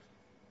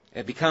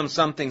 It becomes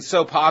something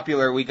so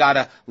popular, we got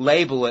to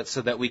label it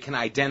so that we can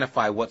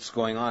identify what's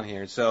going on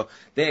here. So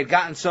they had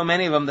gotten so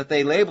many of them that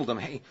they labeled them.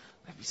 Hey,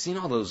 have you seen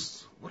all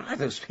those? What are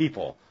those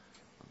people?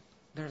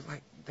 they're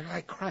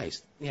like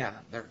Christ. Yeah,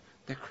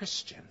 they're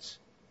Christians.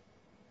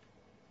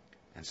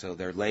 And so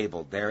they're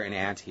labeled there in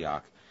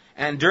Antioch.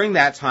 And during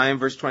that time,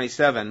 verse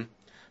 27,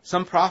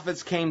 some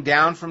prophets came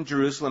down from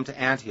Jerusalem to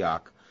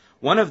Antioch.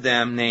 One of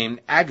them,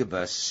 named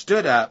Agabus,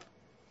 stood up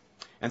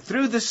and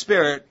through the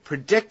Spirit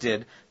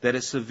predicted that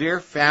a severe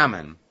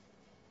famine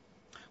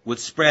would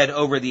spread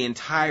over the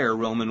entire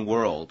Roman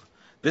world.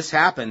 This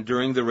happened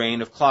during the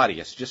reign of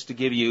Claudius, just to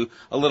give you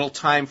a little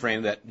time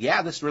frame that,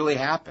 yeah, this really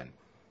happened.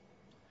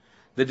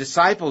 The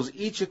disciples,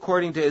 each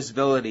according to his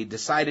ability,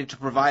 decided to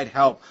provide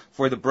help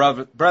for the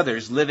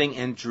brothers living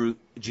in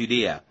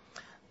Judea.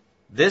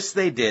 This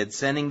they did,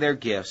 sending their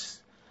gifts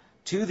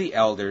to the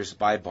elders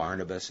by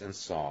Barnabas and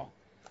Saul.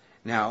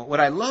 Now, what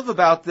I love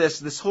about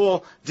this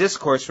whole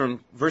discourse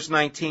from verse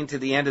 19 to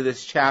the end of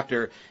this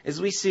chapter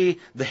is we see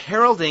the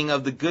heralding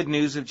of the good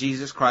news of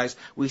Jesus Christ.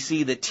 We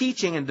see the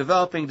teaching and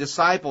developing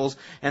disciples,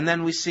 and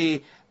then we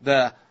see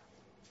the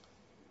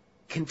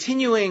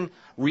continuing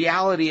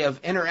reality of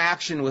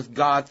interaction with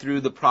God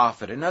through the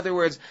prophet. In other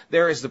words,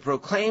 there is the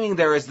proclaiming,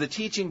 there is the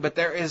teaching, but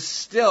there is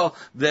still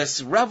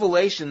this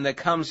revelation that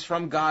comes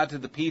from God to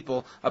the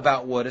people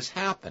about what is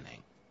happening.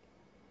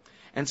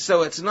 And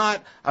so it's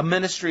not a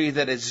ministry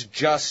that is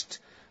just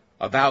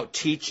about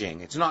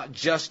teaching. It's not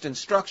just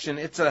instruction.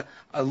 It's a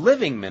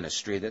living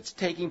ministry that's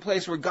taking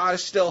place where God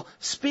is still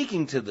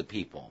speaking to the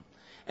people.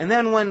 And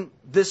then when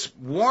this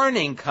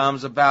warning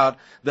comes about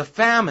the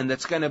famine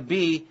that's going to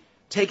be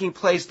taking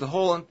place, the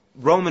whole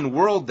Roman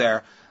world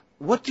there,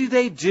 what do?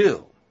 They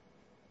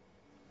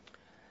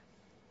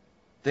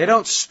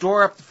don't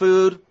store up the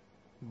food,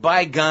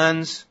 buy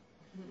guns,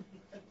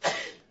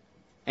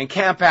 and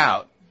camp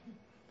out.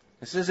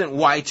 This isn't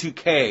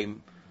Y2K.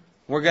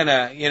 We're going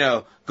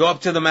to, go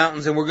up to the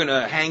mountains and we're going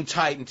to hang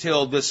tight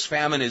until this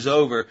famine is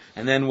over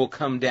and then we'll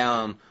come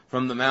down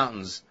from the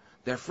mountains.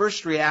 Their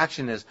first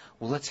reaction is,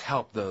 well, let's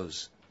help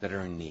those that are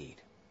in need.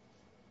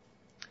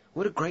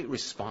 What a great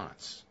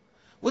response.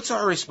 What's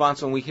our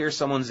response when we hear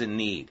someone's in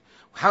need?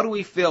 How do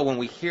we feel when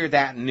we hear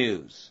that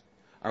news?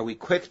 Are we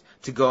quick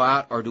to go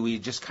out, or do we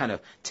just kind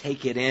of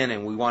take it in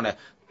and we want to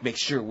make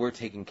sure we're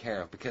taken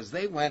care of? Because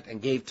they went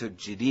and gave to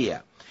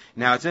Judea.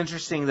 Now, it's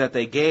interesting that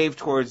they gave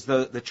towards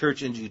the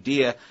church in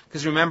Judea,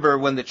 because remember,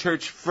 when the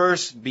church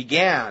first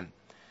began,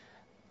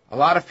 a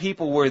lot of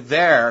people were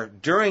there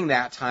during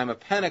that time of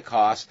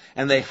Pentecost,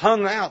 and they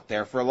hung out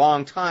there for a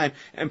long time,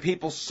 and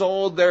people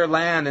sold their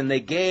land, and they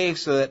gave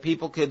so that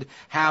people could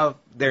have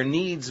their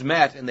needs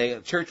met, and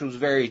the church was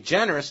very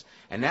generous,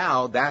 and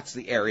now that's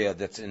the area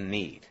that's in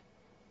need.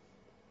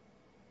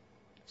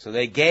 So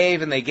they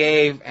gave,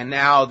 and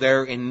now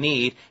they're in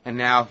need, and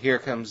now here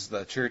comes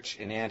the church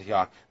in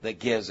Antioch that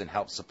gives and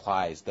helps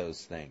supplies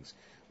those things.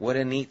 What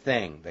a neat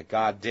thing that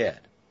God did.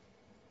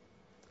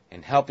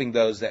 And helping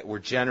those that were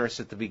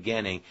generous at the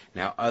beginning,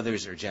 now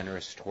others are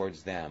generous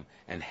towards them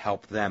and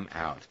help them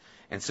out.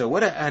 And so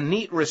what a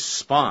neat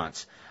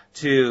response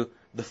to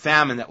the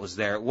famine that was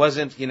there. It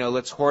wasn't,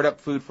 let's hoard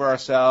up food for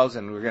ourselves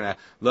and we're going to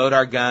load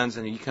our guns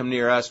and you come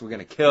near us, we're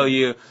going to kill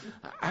you.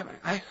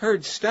 I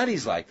heard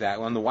studies like that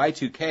on the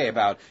Y2K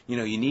about,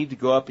 you need to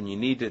go up and you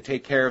need to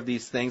take care of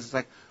these things. It's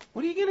like,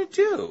 what are you going to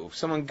do? If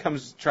someone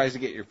tries to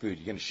get your food,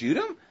 you're going to shoot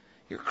them?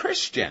 You're a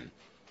Christian.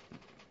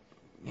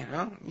 You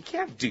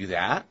can't do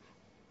that.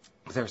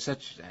 There was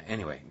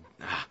anyway,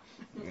 that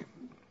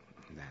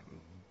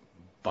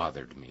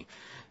bothered me,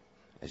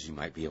 as you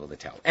might be able to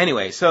tell.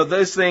 Anyway, so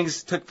those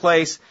things took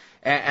place,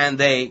 and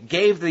they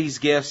gave these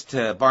gifts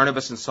to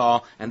Barnabas and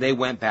Saul, and they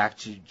went back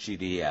to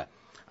Judea.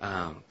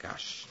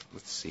 Let's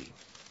see.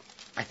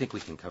 I think we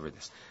can cover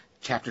this.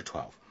 Chapter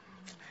 12.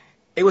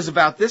 It was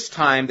about this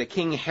time that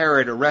King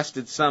Herod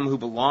arrested some who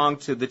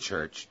belonged to the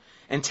church,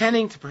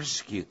 intending to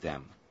persecute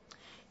them.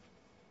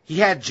 He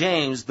had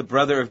James, the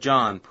brother of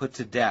John, put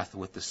to death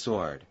with the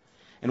sword.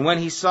 And when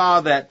he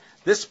saw that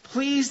this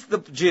pleased the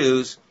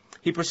Jews,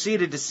 he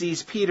proceeded to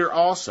seize Peter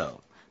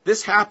also.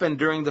 This happened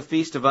during the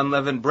Feast of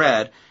Unleavened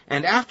Bread,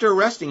 and after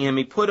arresting him,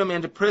 he put him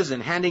into prison,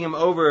 handing him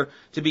over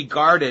to be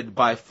guarded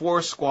by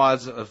 4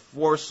 squads of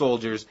 4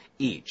 soldiers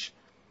each.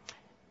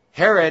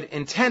 Herod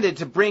intended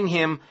to bring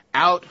him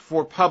out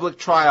for public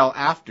trial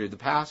after the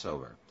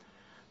Passover.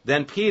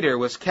 Then Peter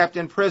was kept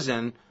in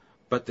prison,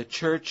 but the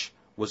church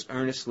was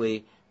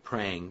earnestly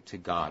praying to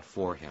God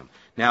for him.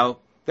 Now,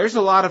 there's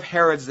a lot of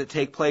Herods that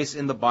take place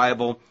in the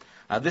Bible.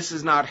 This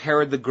is not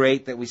Herod the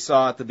Great that we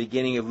saw at the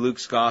beginning of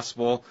Luke's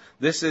Gospel.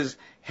 This is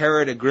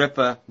Herod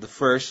Agrippa the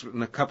First.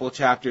 In a couple of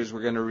chapters,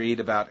 we're going to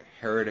read about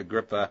Herod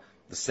Agrippa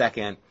the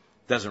Second.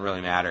 Doesn't really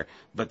matter.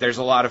 But there's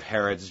a lot of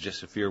Herods,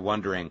 just if you're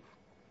wondering.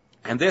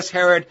 And this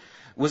Herod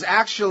was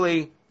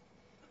actually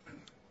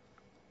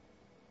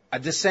a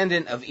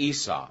descendant of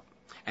Esau.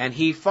 And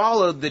he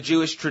followed the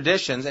Jewish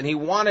traditions, and he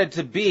wanted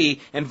to be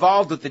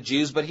involved with the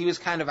Jews, but he was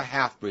kind of a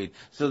half-breed,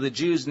 so the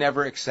Jews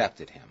never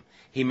accepted him.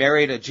 He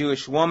married a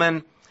Jewish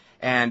woman,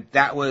 and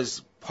that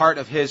was part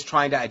of his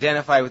trying to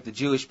identify with the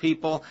Jewish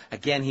people.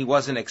 Again, he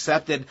wasn't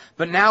accepted.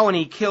 But now when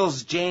he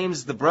kills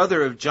James, the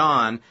brother of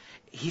John,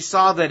 he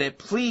saw that it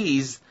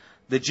pleased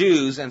the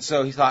Jews, and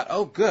so he thought,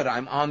 oh good,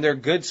 I'm on their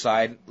good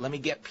side, let me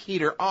get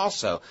Peter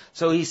also.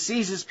 So he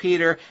seizes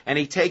Peter, and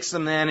he takes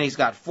them in, and he's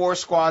got 4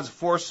 squads,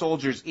 4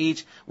 soldiers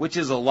each, which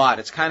is a lot.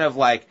 It's kind of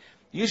like,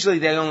 usually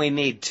they only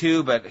need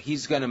 2, but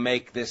he's going to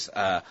make this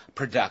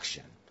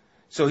production.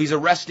 So he's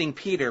arresting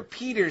Peter.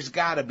 Peter's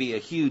got to be a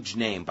huge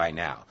name by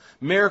now.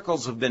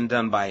 Miracles have been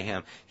done by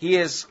him. He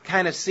is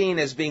kind of seen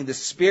as being the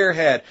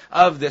spearhead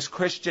of this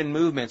Christian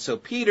movement. So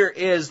Peter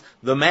is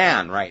the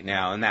man right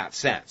now in that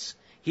sense.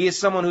 He is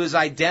someone who is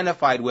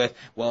identified with,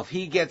 well, if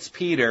he gets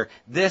Peter,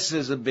 this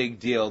is a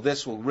big deal.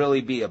 This will really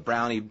be a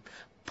brownie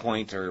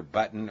point or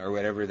button or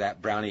whatever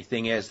that brownie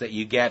thing is that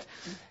you get.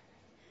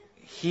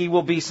 He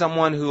will be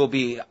someone who will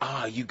be,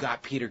 you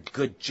got Peter,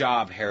 good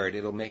job, Herod.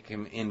 It'll make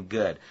him in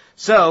good.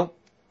 So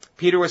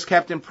Peter was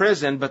kept in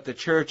prison, but the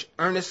church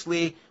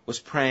earnestly was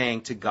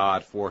praying to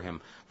God for him.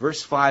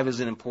 Verse 5 is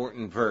an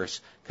important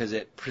verse because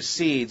it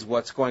precedes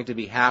what's going to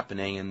be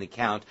happening in the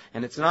account,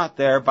 and it's not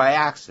there by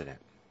accident.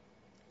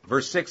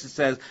 Verse 6, it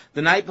says,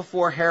 the night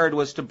before Herod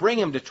was to bring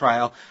him to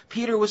trial,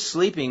 Peter was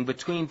sleeping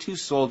between 2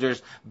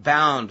 soldiers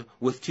bound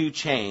with 2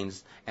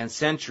 chains, and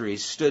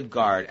sentries stood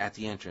guard at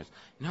the entrance.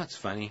 You know what's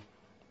funny?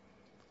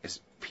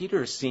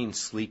 Peter is seen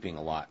sleeping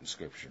a lot in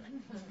Scripture.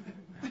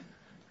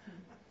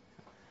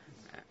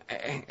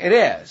 It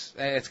is.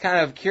 It's kind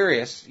of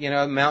curious.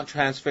 Mount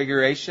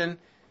Transfiguration,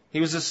 he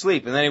was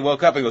asleep, and then he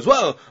woke up and goes,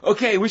 whoa,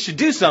 okay, we should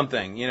do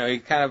something. He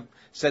kind of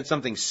said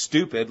something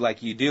stupid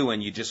like you do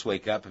when you just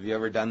wake up. Have you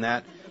ever done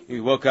that?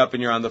 You woke up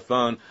and you're on the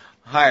phone.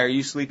 Hi, are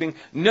you sleeping?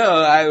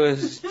 No, I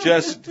was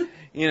just,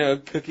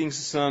 cooking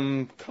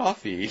some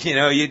coffee.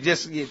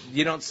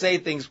 You don't say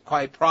things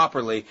quite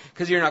properly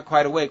because you're not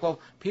quite awake. Well,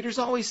 Peter's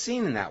always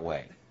seen in that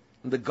way.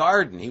 In the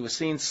garden, he was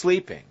seen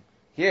sleeping.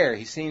 Here,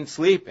 he's seen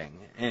sleeping.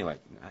 Anyway,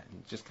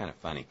 just kind of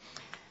funny.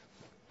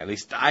 At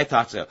least I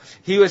thought so.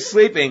 He was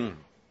sleeping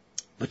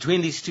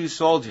between these 2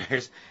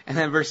 soldiers. And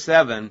then verse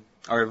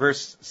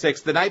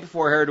 6, the night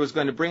before Herod was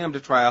going to bring him to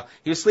trial,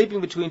 he was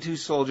sleeping between 2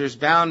 soldiers,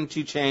 bound in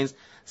 2 chains.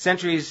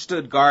 Sentries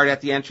stood guard at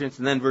the entrance.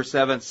 And then verse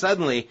 7,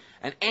 suddenly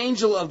an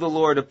angel of the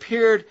Lord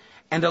appeared,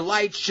 and a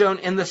light shone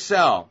in the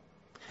cell.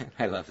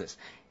 I love this.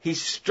 He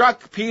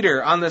struck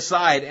Peter on the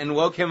side and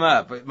woke him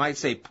up. It might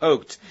say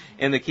poked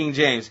in the King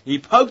James. He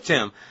poked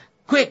him.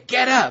 Quick,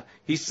 get up,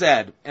 he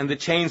said, and the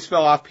chains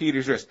fell off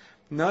Peter's wrist.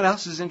 You know what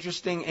else is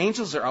interesting?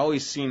 Angels are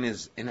always seen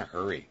as in a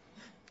hurry.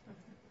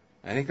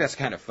 I think that's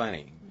kind of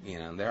funny.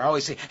 They're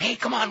always saying, hey,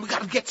 come on, we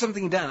got to get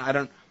something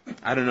done.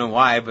 I don't know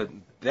why, but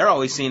they're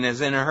always seen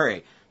as in a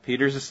hurry.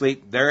 Peter's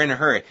asleep. They're in a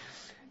hurry.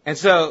 And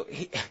so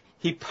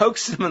he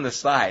pokes them on the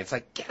side. It's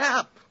like, get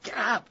up.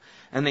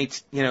 And they,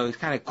 he's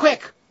kind of,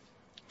 quick,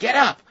 get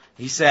up,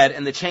 he said,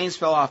 and the chains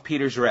fell off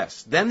Peter's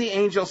wrists. Then the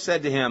angel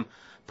said to him,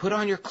 put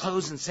on your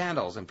clothes and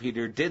sandals. And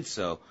Peter did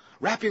so.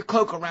 Wrap your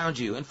cloak around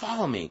you and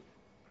follow me.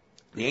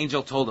 The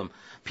angel told him.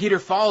 Peter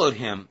followed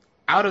him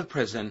out of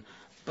prison,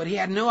 but he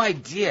had no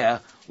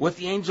idea what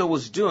the angel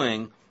was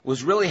doing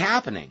was really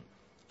happening.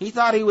 He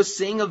thought he was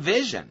seeing a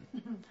vision.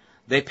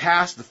 They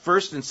passed the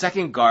first and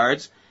second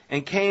guards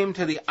and came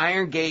to the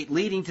iron gate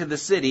leading to the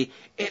city.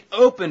 It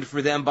opened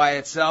for them by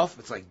itself.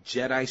 It's like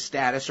Jedi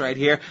status right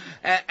here.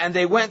 And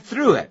they went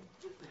through it.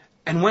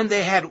 And when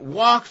they had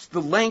walked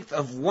the length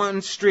of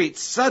one street,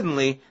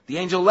 suddenly the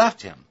angel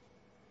left him.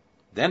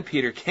 Then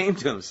Peter came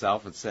to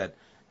himself and said,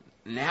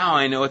 now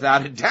I know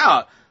without a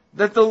doubt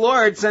that the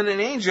Lord sent an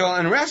angel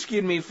and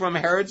rescued me from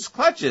Herod's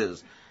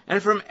clutches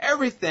and from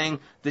everything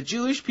the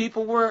Jewish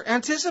people were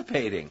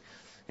anticipating.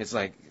 It's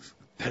like,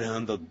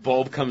 the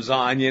bulb comes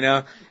on,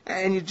 and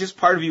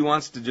part of you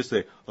wants to just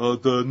say,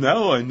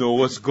 now I know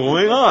what's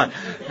going on.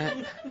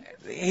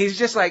 He's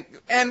just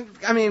like, and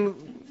I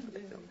mean,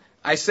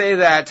 I say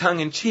that tongue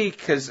in cheek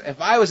because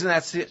if I was in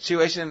that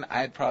situation,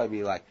 I'd probably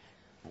be like,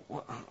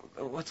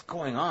 what's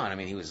going on? I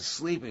mean, he was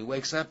asleep and he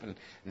wakes up and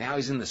now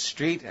he's in the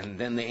street and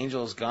then the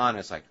angel is gone.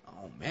 It's like,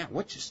 oh man,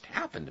 what just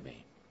happened to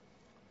me?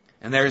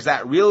 And there's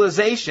that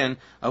realization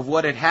of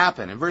what had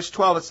happened. In verse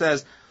 12 it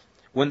says,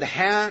 when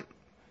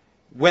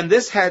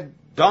this had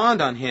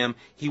dawned on him,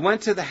 he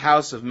went to the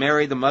house of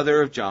Mary, the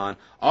mother of John,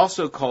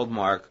 also called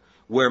Mark,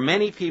 where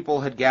many people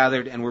had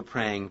gathered and were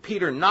praying.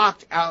 Peter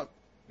knocked at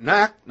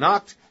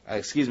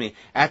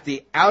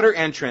the outer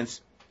entrance,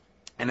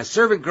 and a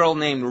servant girl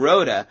named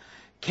Rhoda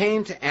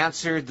came to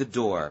answer the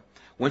door.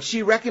 When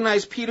she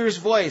recognized Peter's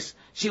voice,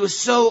 she was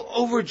so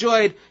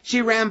overjoyed,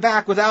 she ran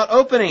back without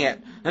opening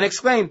it and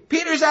exclaimed,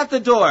 Peter's at the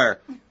door.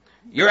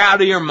 You're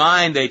out of your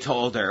mind, they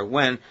told her.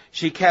 When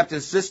she kept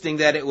insisting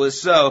that it was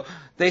so,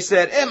 they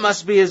said, it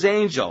must be his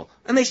angel.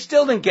 And they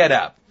still didn't get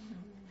up.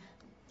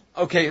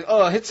 Okay,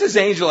 it's his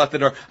angel at the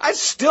door. I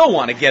still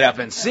want to get up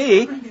and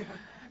see.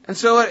 And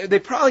so they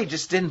probably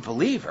just didn't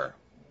believe her.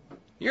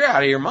 You're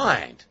out of your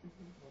mind.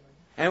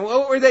 And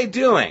what were they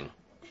doing?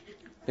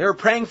 They were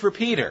praying for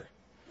Peter.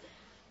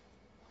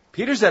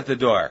 Peter's at the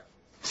door.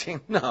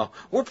 No,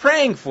 we're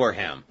praying for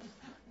him.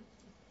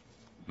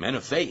 Men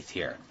of faith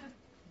here.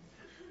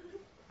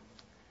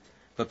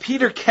 But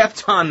Peter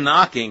kept on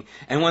knocking,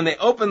 and when they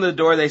opened the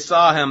door, they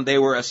saw him. They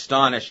were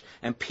astonished.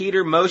 And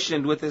Peter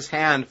motioned with his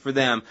hand for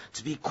them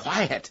to be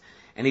quiet.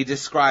 And he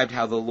described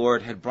how the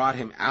Lord had brought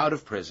him out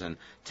of prison.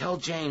 Tell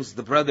James,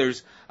 the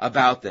brothers,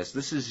 about this.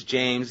 This is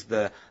James,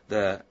 the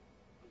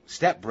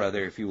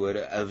stepbrother, if you would,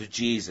 of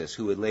Jesus,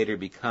 who would later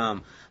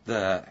become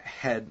the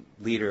head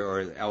leader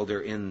or elder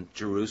in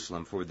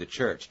Jerusalem for the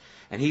church.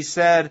 And he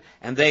said,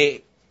 and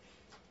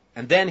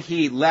then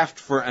he left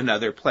for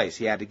another place.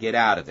 He had to get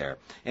out of there.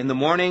 In the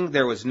morning,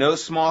 there was no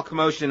small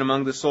commotion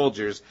among the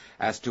soldiers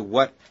as to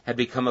what had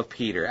become of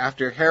Peter.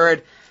 After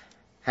Herod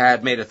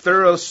had made a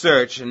thorough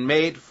search and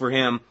made for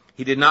him,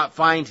 he did not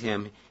find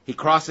him. He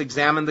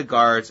cross-examined the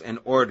guards and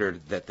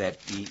ordered that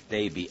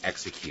they be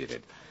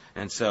executed.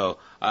 And so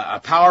a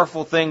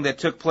powerful thing that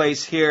took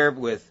place here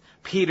with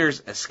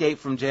Peter's escape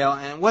from jail.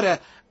 And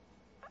what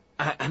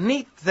a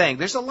neat thing.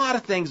 There's a lot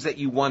of things that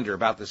you wonder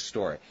about this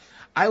story.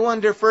 I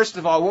wonder, first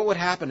of all, what would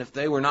happen if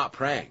they were not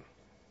praying?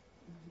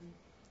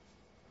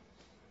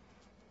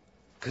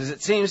 Because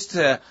it seems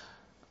to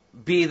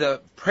be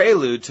the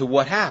prelude to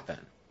what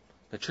happened.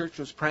 The church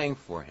was praying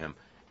for him.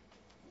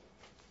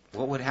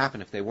 What would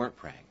happen if they weren't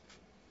praying?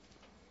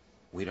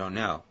 We don't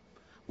know.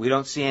 We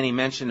don't see any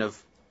mention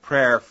of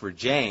prayer for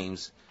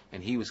James,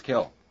 and he was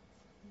killed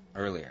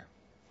earlier.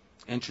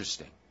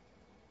 Interesting.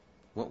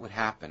 What would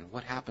happen?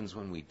 What happens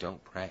when we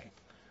don't pray?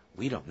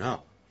 We don't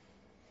know.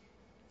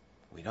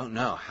 We don't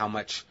know how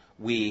much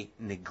we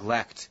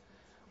neglect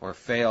or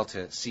fail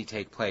to see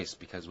take place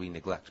because we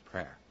neglect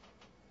prayer.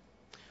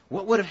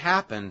 What would have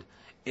happened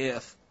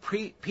if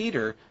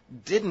Peter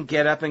didn't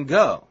get up and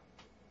go?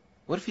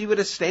 What if he would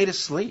have stayed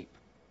asleep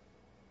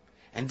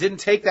and didn't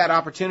take that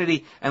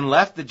opportunity and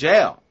left the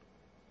jail?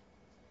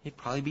 He'd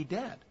probably be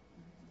dead.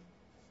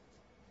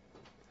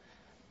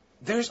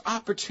 There's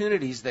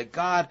opportunities that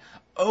God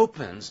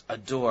opens a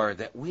door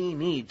that we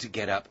need to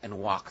get up and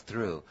walk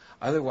through.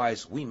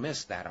 Otherwise, we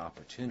miss that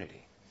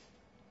opportunity.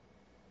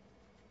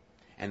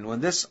 And when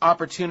this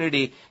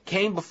opportunity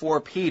came before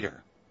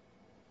Peter,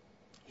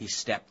 he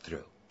stepped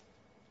through.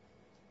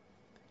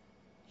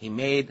 He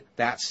made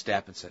that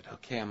step and said,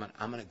 okay, I'm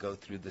going to go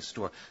through this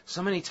door.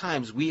 So many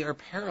times we are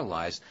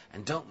paralyzed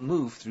and don't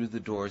move through the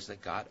doors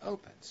that God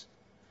opens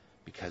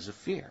because of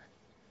fear.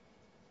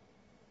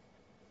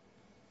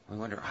 We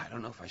wonder, I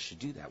don't know if I should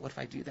do that. What if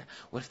I do that?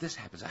 What if this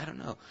happens? I don't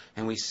know.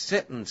 And we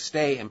sit and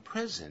stay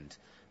imprisoned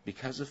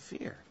because of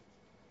fear.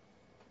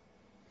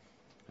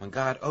 When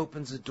God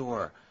opens a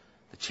door,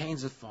 the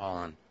chains have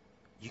fallen.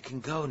 You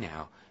can go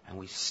now. And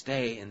we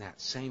stay in that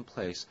same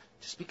place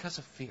just because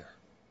of fear.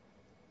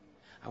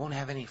 I won't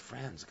have any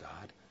friends,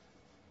 God.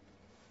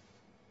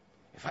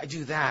 If I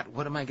do that,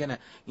 what am I going to,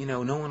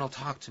 no one will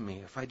talk to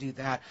me. If I do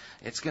that,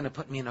 it's going to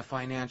put me in a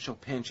financial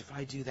pinch. If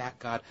I do that,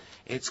 God,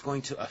 it's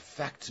going to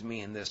affect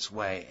me in this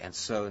way. And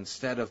so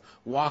instead of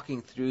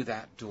walking through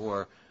that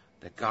door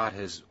that God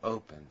has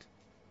opened,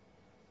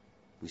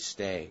 we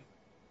stay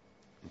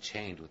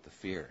enchained with the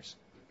fears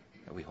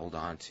that we hold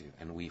on to.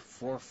 And we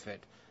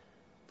forfeit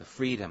the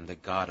freedom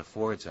that God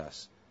affords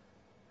us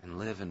and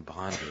live in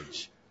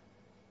bondage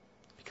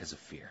because of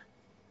fear.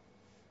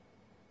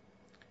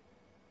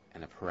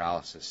 And a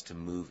paralysis to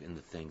move in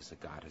the things that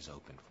God has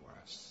opened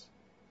for us.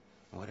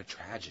 And what a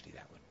tragedy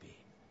that would be.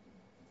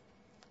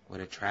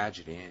 What a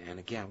tragedy. And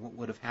again, what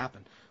would have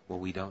happened? Well,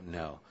 we don't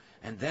know.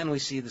 And then we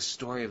see the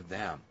story of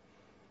them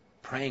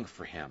praying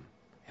for him.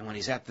 And when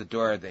he's at the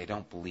door, they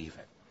don't believe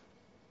it.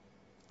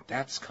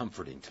 That's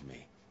comforting to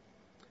me.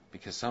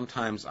 Because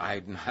sometimes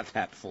I'm not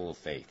that full of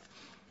faith.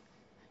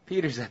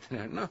 Peter's at the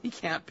door. No, he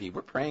can't be.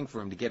 We're praying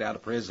for him to get out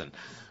of prison.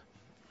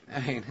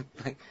 I mean,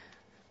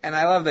 and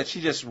I love that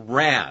she just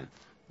ran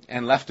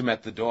and left him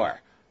at the door.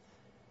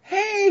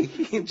 Hey!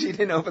 She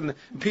didn't open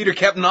Peter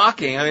kept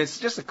knocking. I mean, it's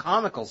just a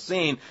comical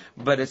scene,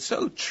 but it's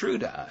so true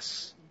to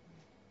us.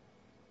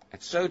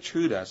 It's so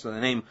true to us. So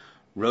the name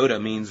Rhoda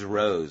means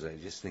rose. I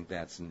just think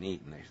that's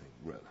neat. And I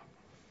think,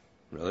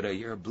 Rhoda,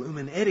 you're a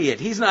blooming idiot.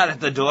 He's not at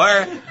the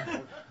door.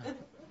 It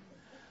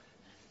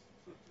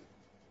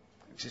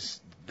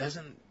just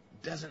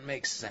doesn't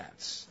make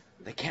sense.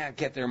 They can't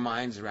get their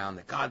minds around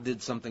that God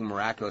did something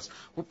miraculous.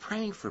 We're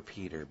praying for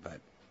Peter, but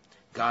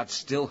God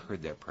still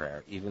heard their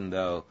prayer, even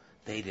though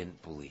they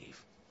didn't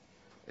believe.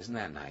 Isn't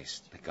that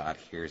nice that God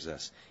hears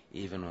us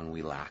even when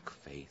we lack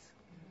faith?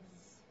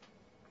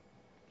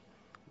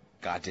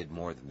 God did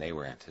more than they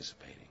were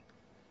anticipating.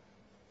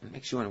 It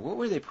makes you wonder, what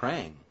were they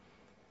praying?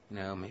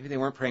 Maybe they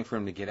weren't praying for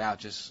him to get out,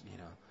 just,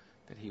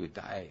 that he would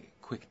die a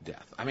quick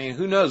death. I mean,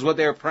 who knows what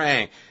they were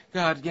praying?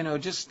 God,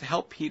 just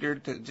help Peter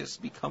to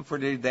just be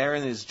comforted there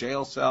in his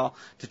jail cell,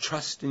 to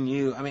trust in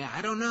you. I mean,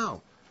 I don't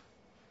know.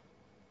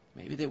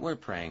 Maybe they were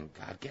praying,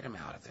 God, get him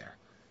out of there.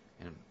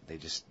 And they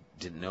just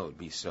didn't know it would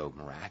be so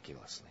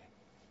miraculously.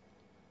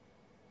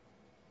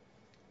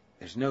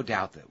 There's no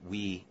doubt that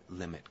we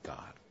limit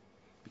God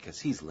because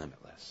he's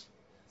limitless.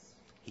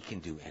 He can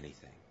do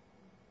anything.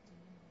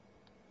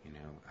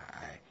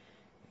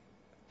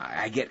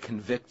 I get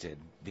convicted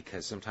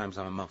because sometimes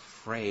I'm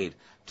afraid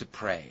to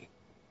pray.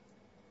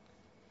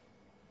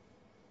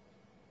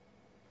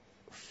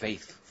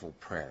 faithful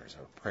prayers,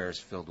 or prayers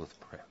filled with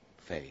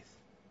faith.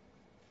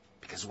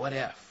 Because what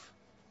if,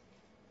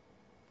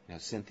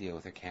 Cynthia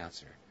with her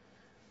cancer,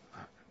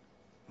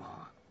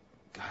 well,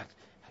 God,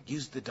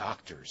 use the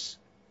doctors.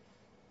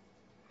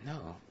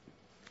 No,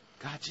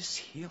 God, just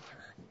heal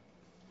her.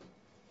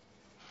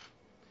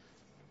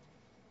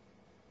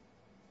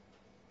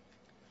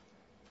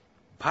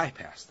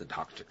 Bypass the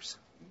doctors.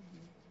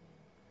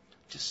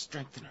 Just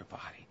strengthen her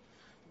body.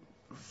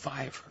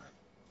 Revive her.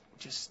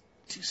 Just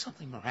do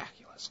something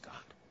miraculous, God.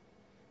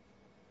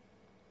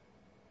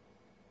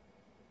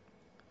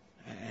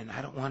 And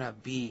I don't want to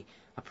be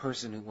a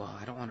person who,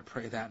 I don't want to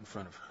pray that in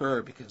front of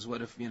her, because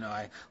what if,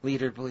 I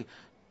lead her to believe.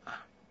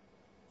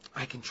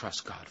 I can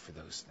trust God for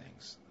those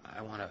things.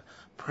 I want to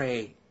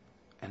pray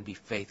and be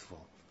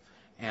faithful.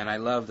 And I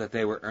love that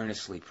they were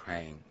earnestly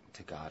praying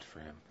to God for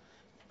him.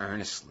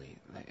 Earnestly.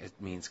 It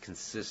means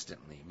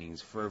consistently. It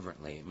means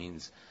fervently. It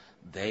means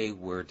they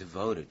were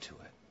devoted to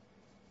it.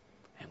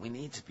 And we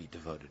need to be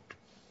devoted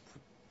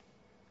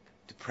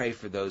to pray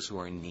for those who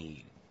are in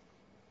need.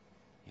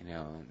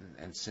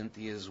 And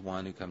Cynthia is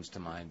one who comes to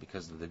mind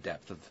because of the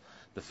depth of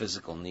the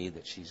physical need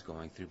that she's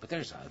going through. But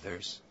there's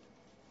others.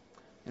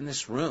 In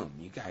this room,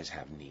 you guys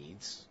have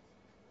needs.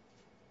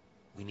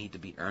 We need to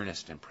be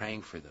earnest in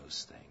praying for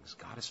those things.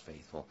 God is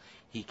faithful.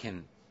 He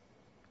can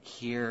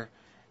hear.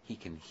 He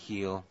can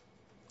heal.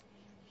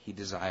 He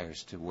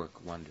desires to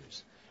work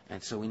wonders.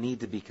 And so we need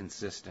to be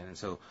consistent. And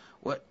so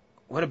what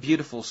a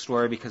beautiful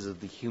story because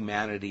of the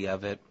humanity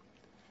of it,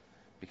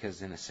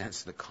 because in a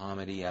sense the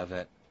comedy of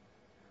it.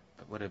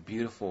 But what a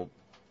beautiful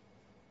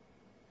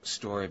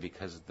story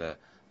because of the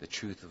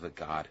truth of a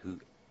God who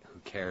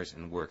cares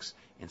and works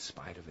in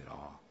spite of it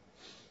all.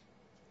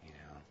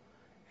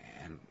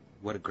 And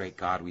what a great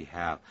God we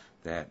have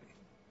that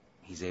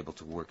he's able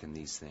to work in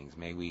these things.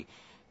 May we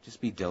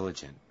just be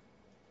diligent,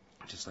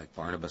 just like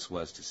Barnabas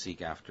was to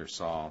seek after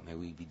Saul. May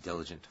we be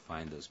diligent to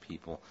find those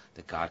people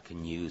that God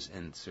can use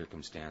in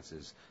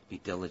circumstances. Be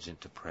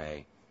diligent to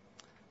pray.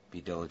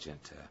 Be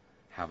diligent to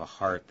have a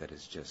heart that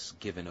is just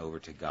given over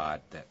to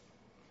God, that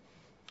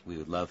we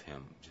would love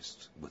him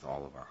just with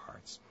all of our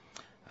hearts.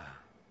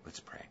 Let's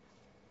pray.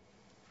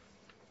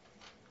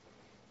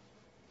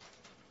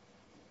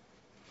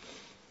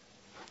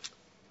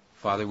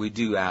 Father, we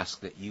do ask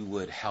that you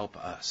would help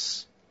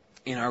us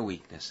in our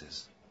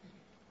weaknesses.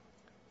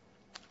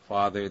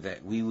 Father,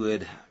 that we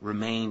would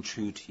remain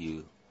true to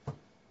you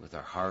with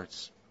our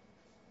hearts.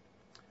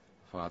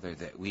 Father,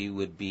 that we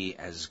would be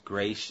as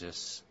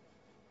gracious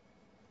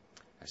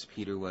as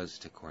Peter was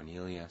to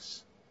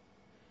Cornelius,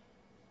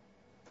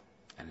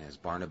 and as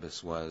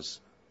Barnabas was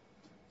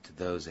to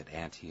those at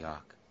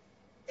Antioch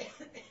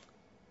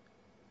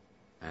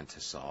and to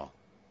Saul.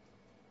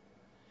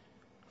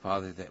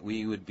 Father, that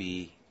we would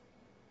be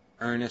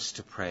earnest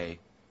to pray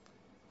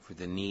for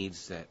the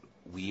needs that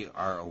we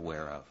are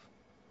aware of.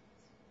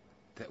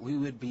 That we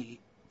would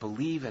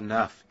believe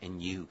enough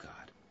in you,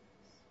 God,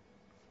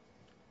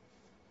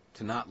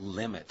 to not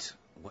limit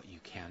what you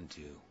can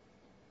do.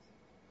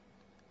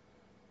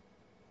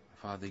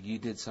 Father, you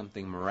did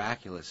something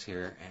miraculous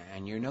here,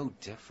 and you're no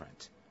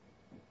different.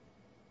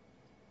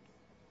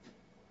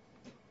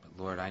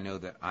 But Lord, I know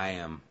that I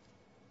am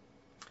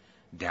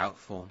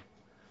doubtful.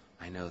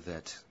 I know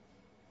that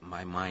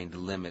my mind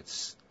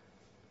limits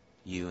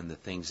you and the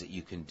things that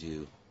you can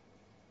do.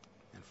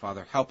 And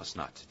Father, help us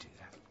not to do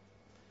that.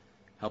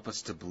 Help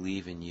us to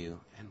believe in you.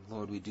 And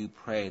Lord, we do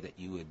pray that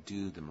you would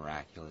do the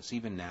miraculous.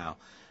 Even now,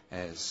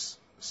 as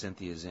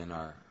Cynthia is in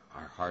our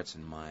hearts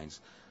and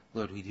minds,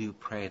 Lord, we do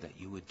pray that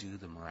you would do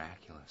the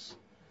miraculous.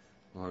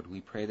 Lord,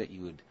 we pray that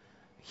you would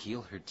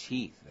heal her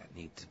teeth that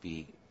need to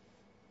be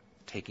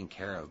taken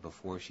care of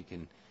before she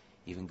can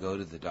even go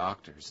to the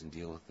doctors and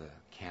deal with the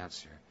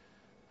cancer.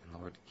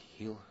 And Lord,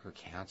 heal her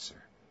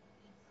cancer.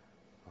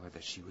 Lord,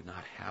 that she would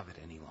not have it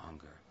any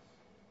longer.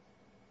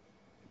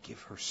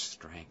 Give her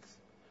strength.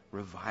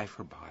 Revive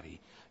her body.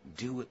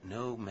 Do what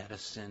no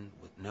medicine,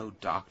 what no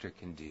doctor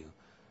can do.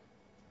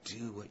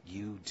 Do what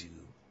you do.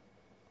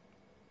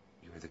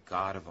 You are the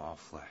God of all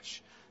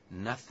flesh.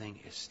 Nothing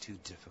is too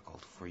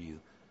difficult for you.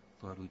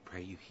 Lord, we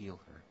pray you heal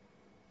her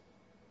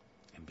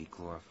and be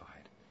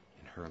glorified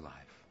in her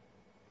life.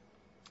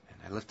 And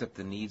I lift up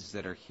the needs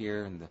that are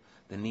here and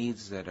the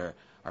needs that are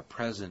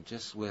present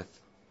just with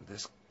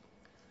this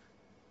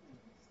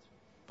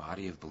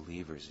body of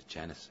believers at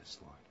Genesis,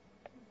 Lord.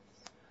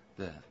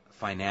 The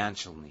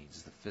financial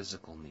needs, the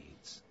physical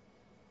needs,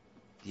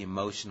 the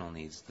emotional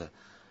needs, the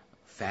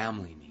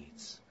family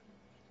needs.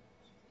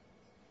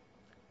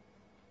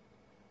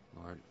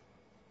 Lord,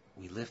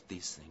 we lift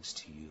these things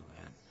to you.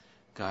 And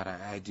God,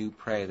 I do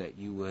pray that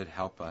you would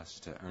help us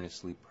to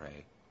earnestly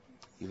pray.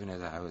 Even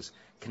as I was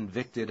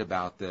convicted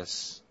about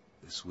this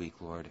week,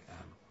 Lord,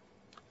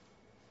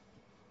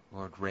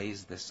 Lord,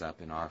 raise this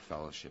up in our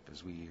fellowship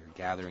as we are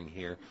gathering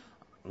here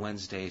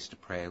Wednesdays to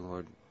pray.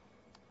 Lord,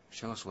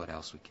 show us what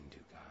else we can do,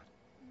 God,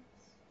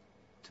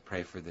 to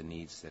pray for the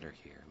needs that are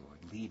here.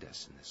 Lord, lead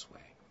us in this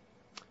way.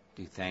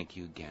 Do thank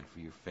you again for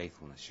your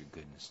faithfulness, your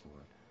goodness,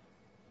 Lord.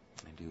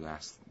 I do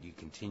ask that you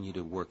continue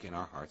to work in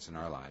our hearts and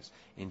our lives.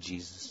 In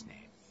Jesus'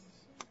 name.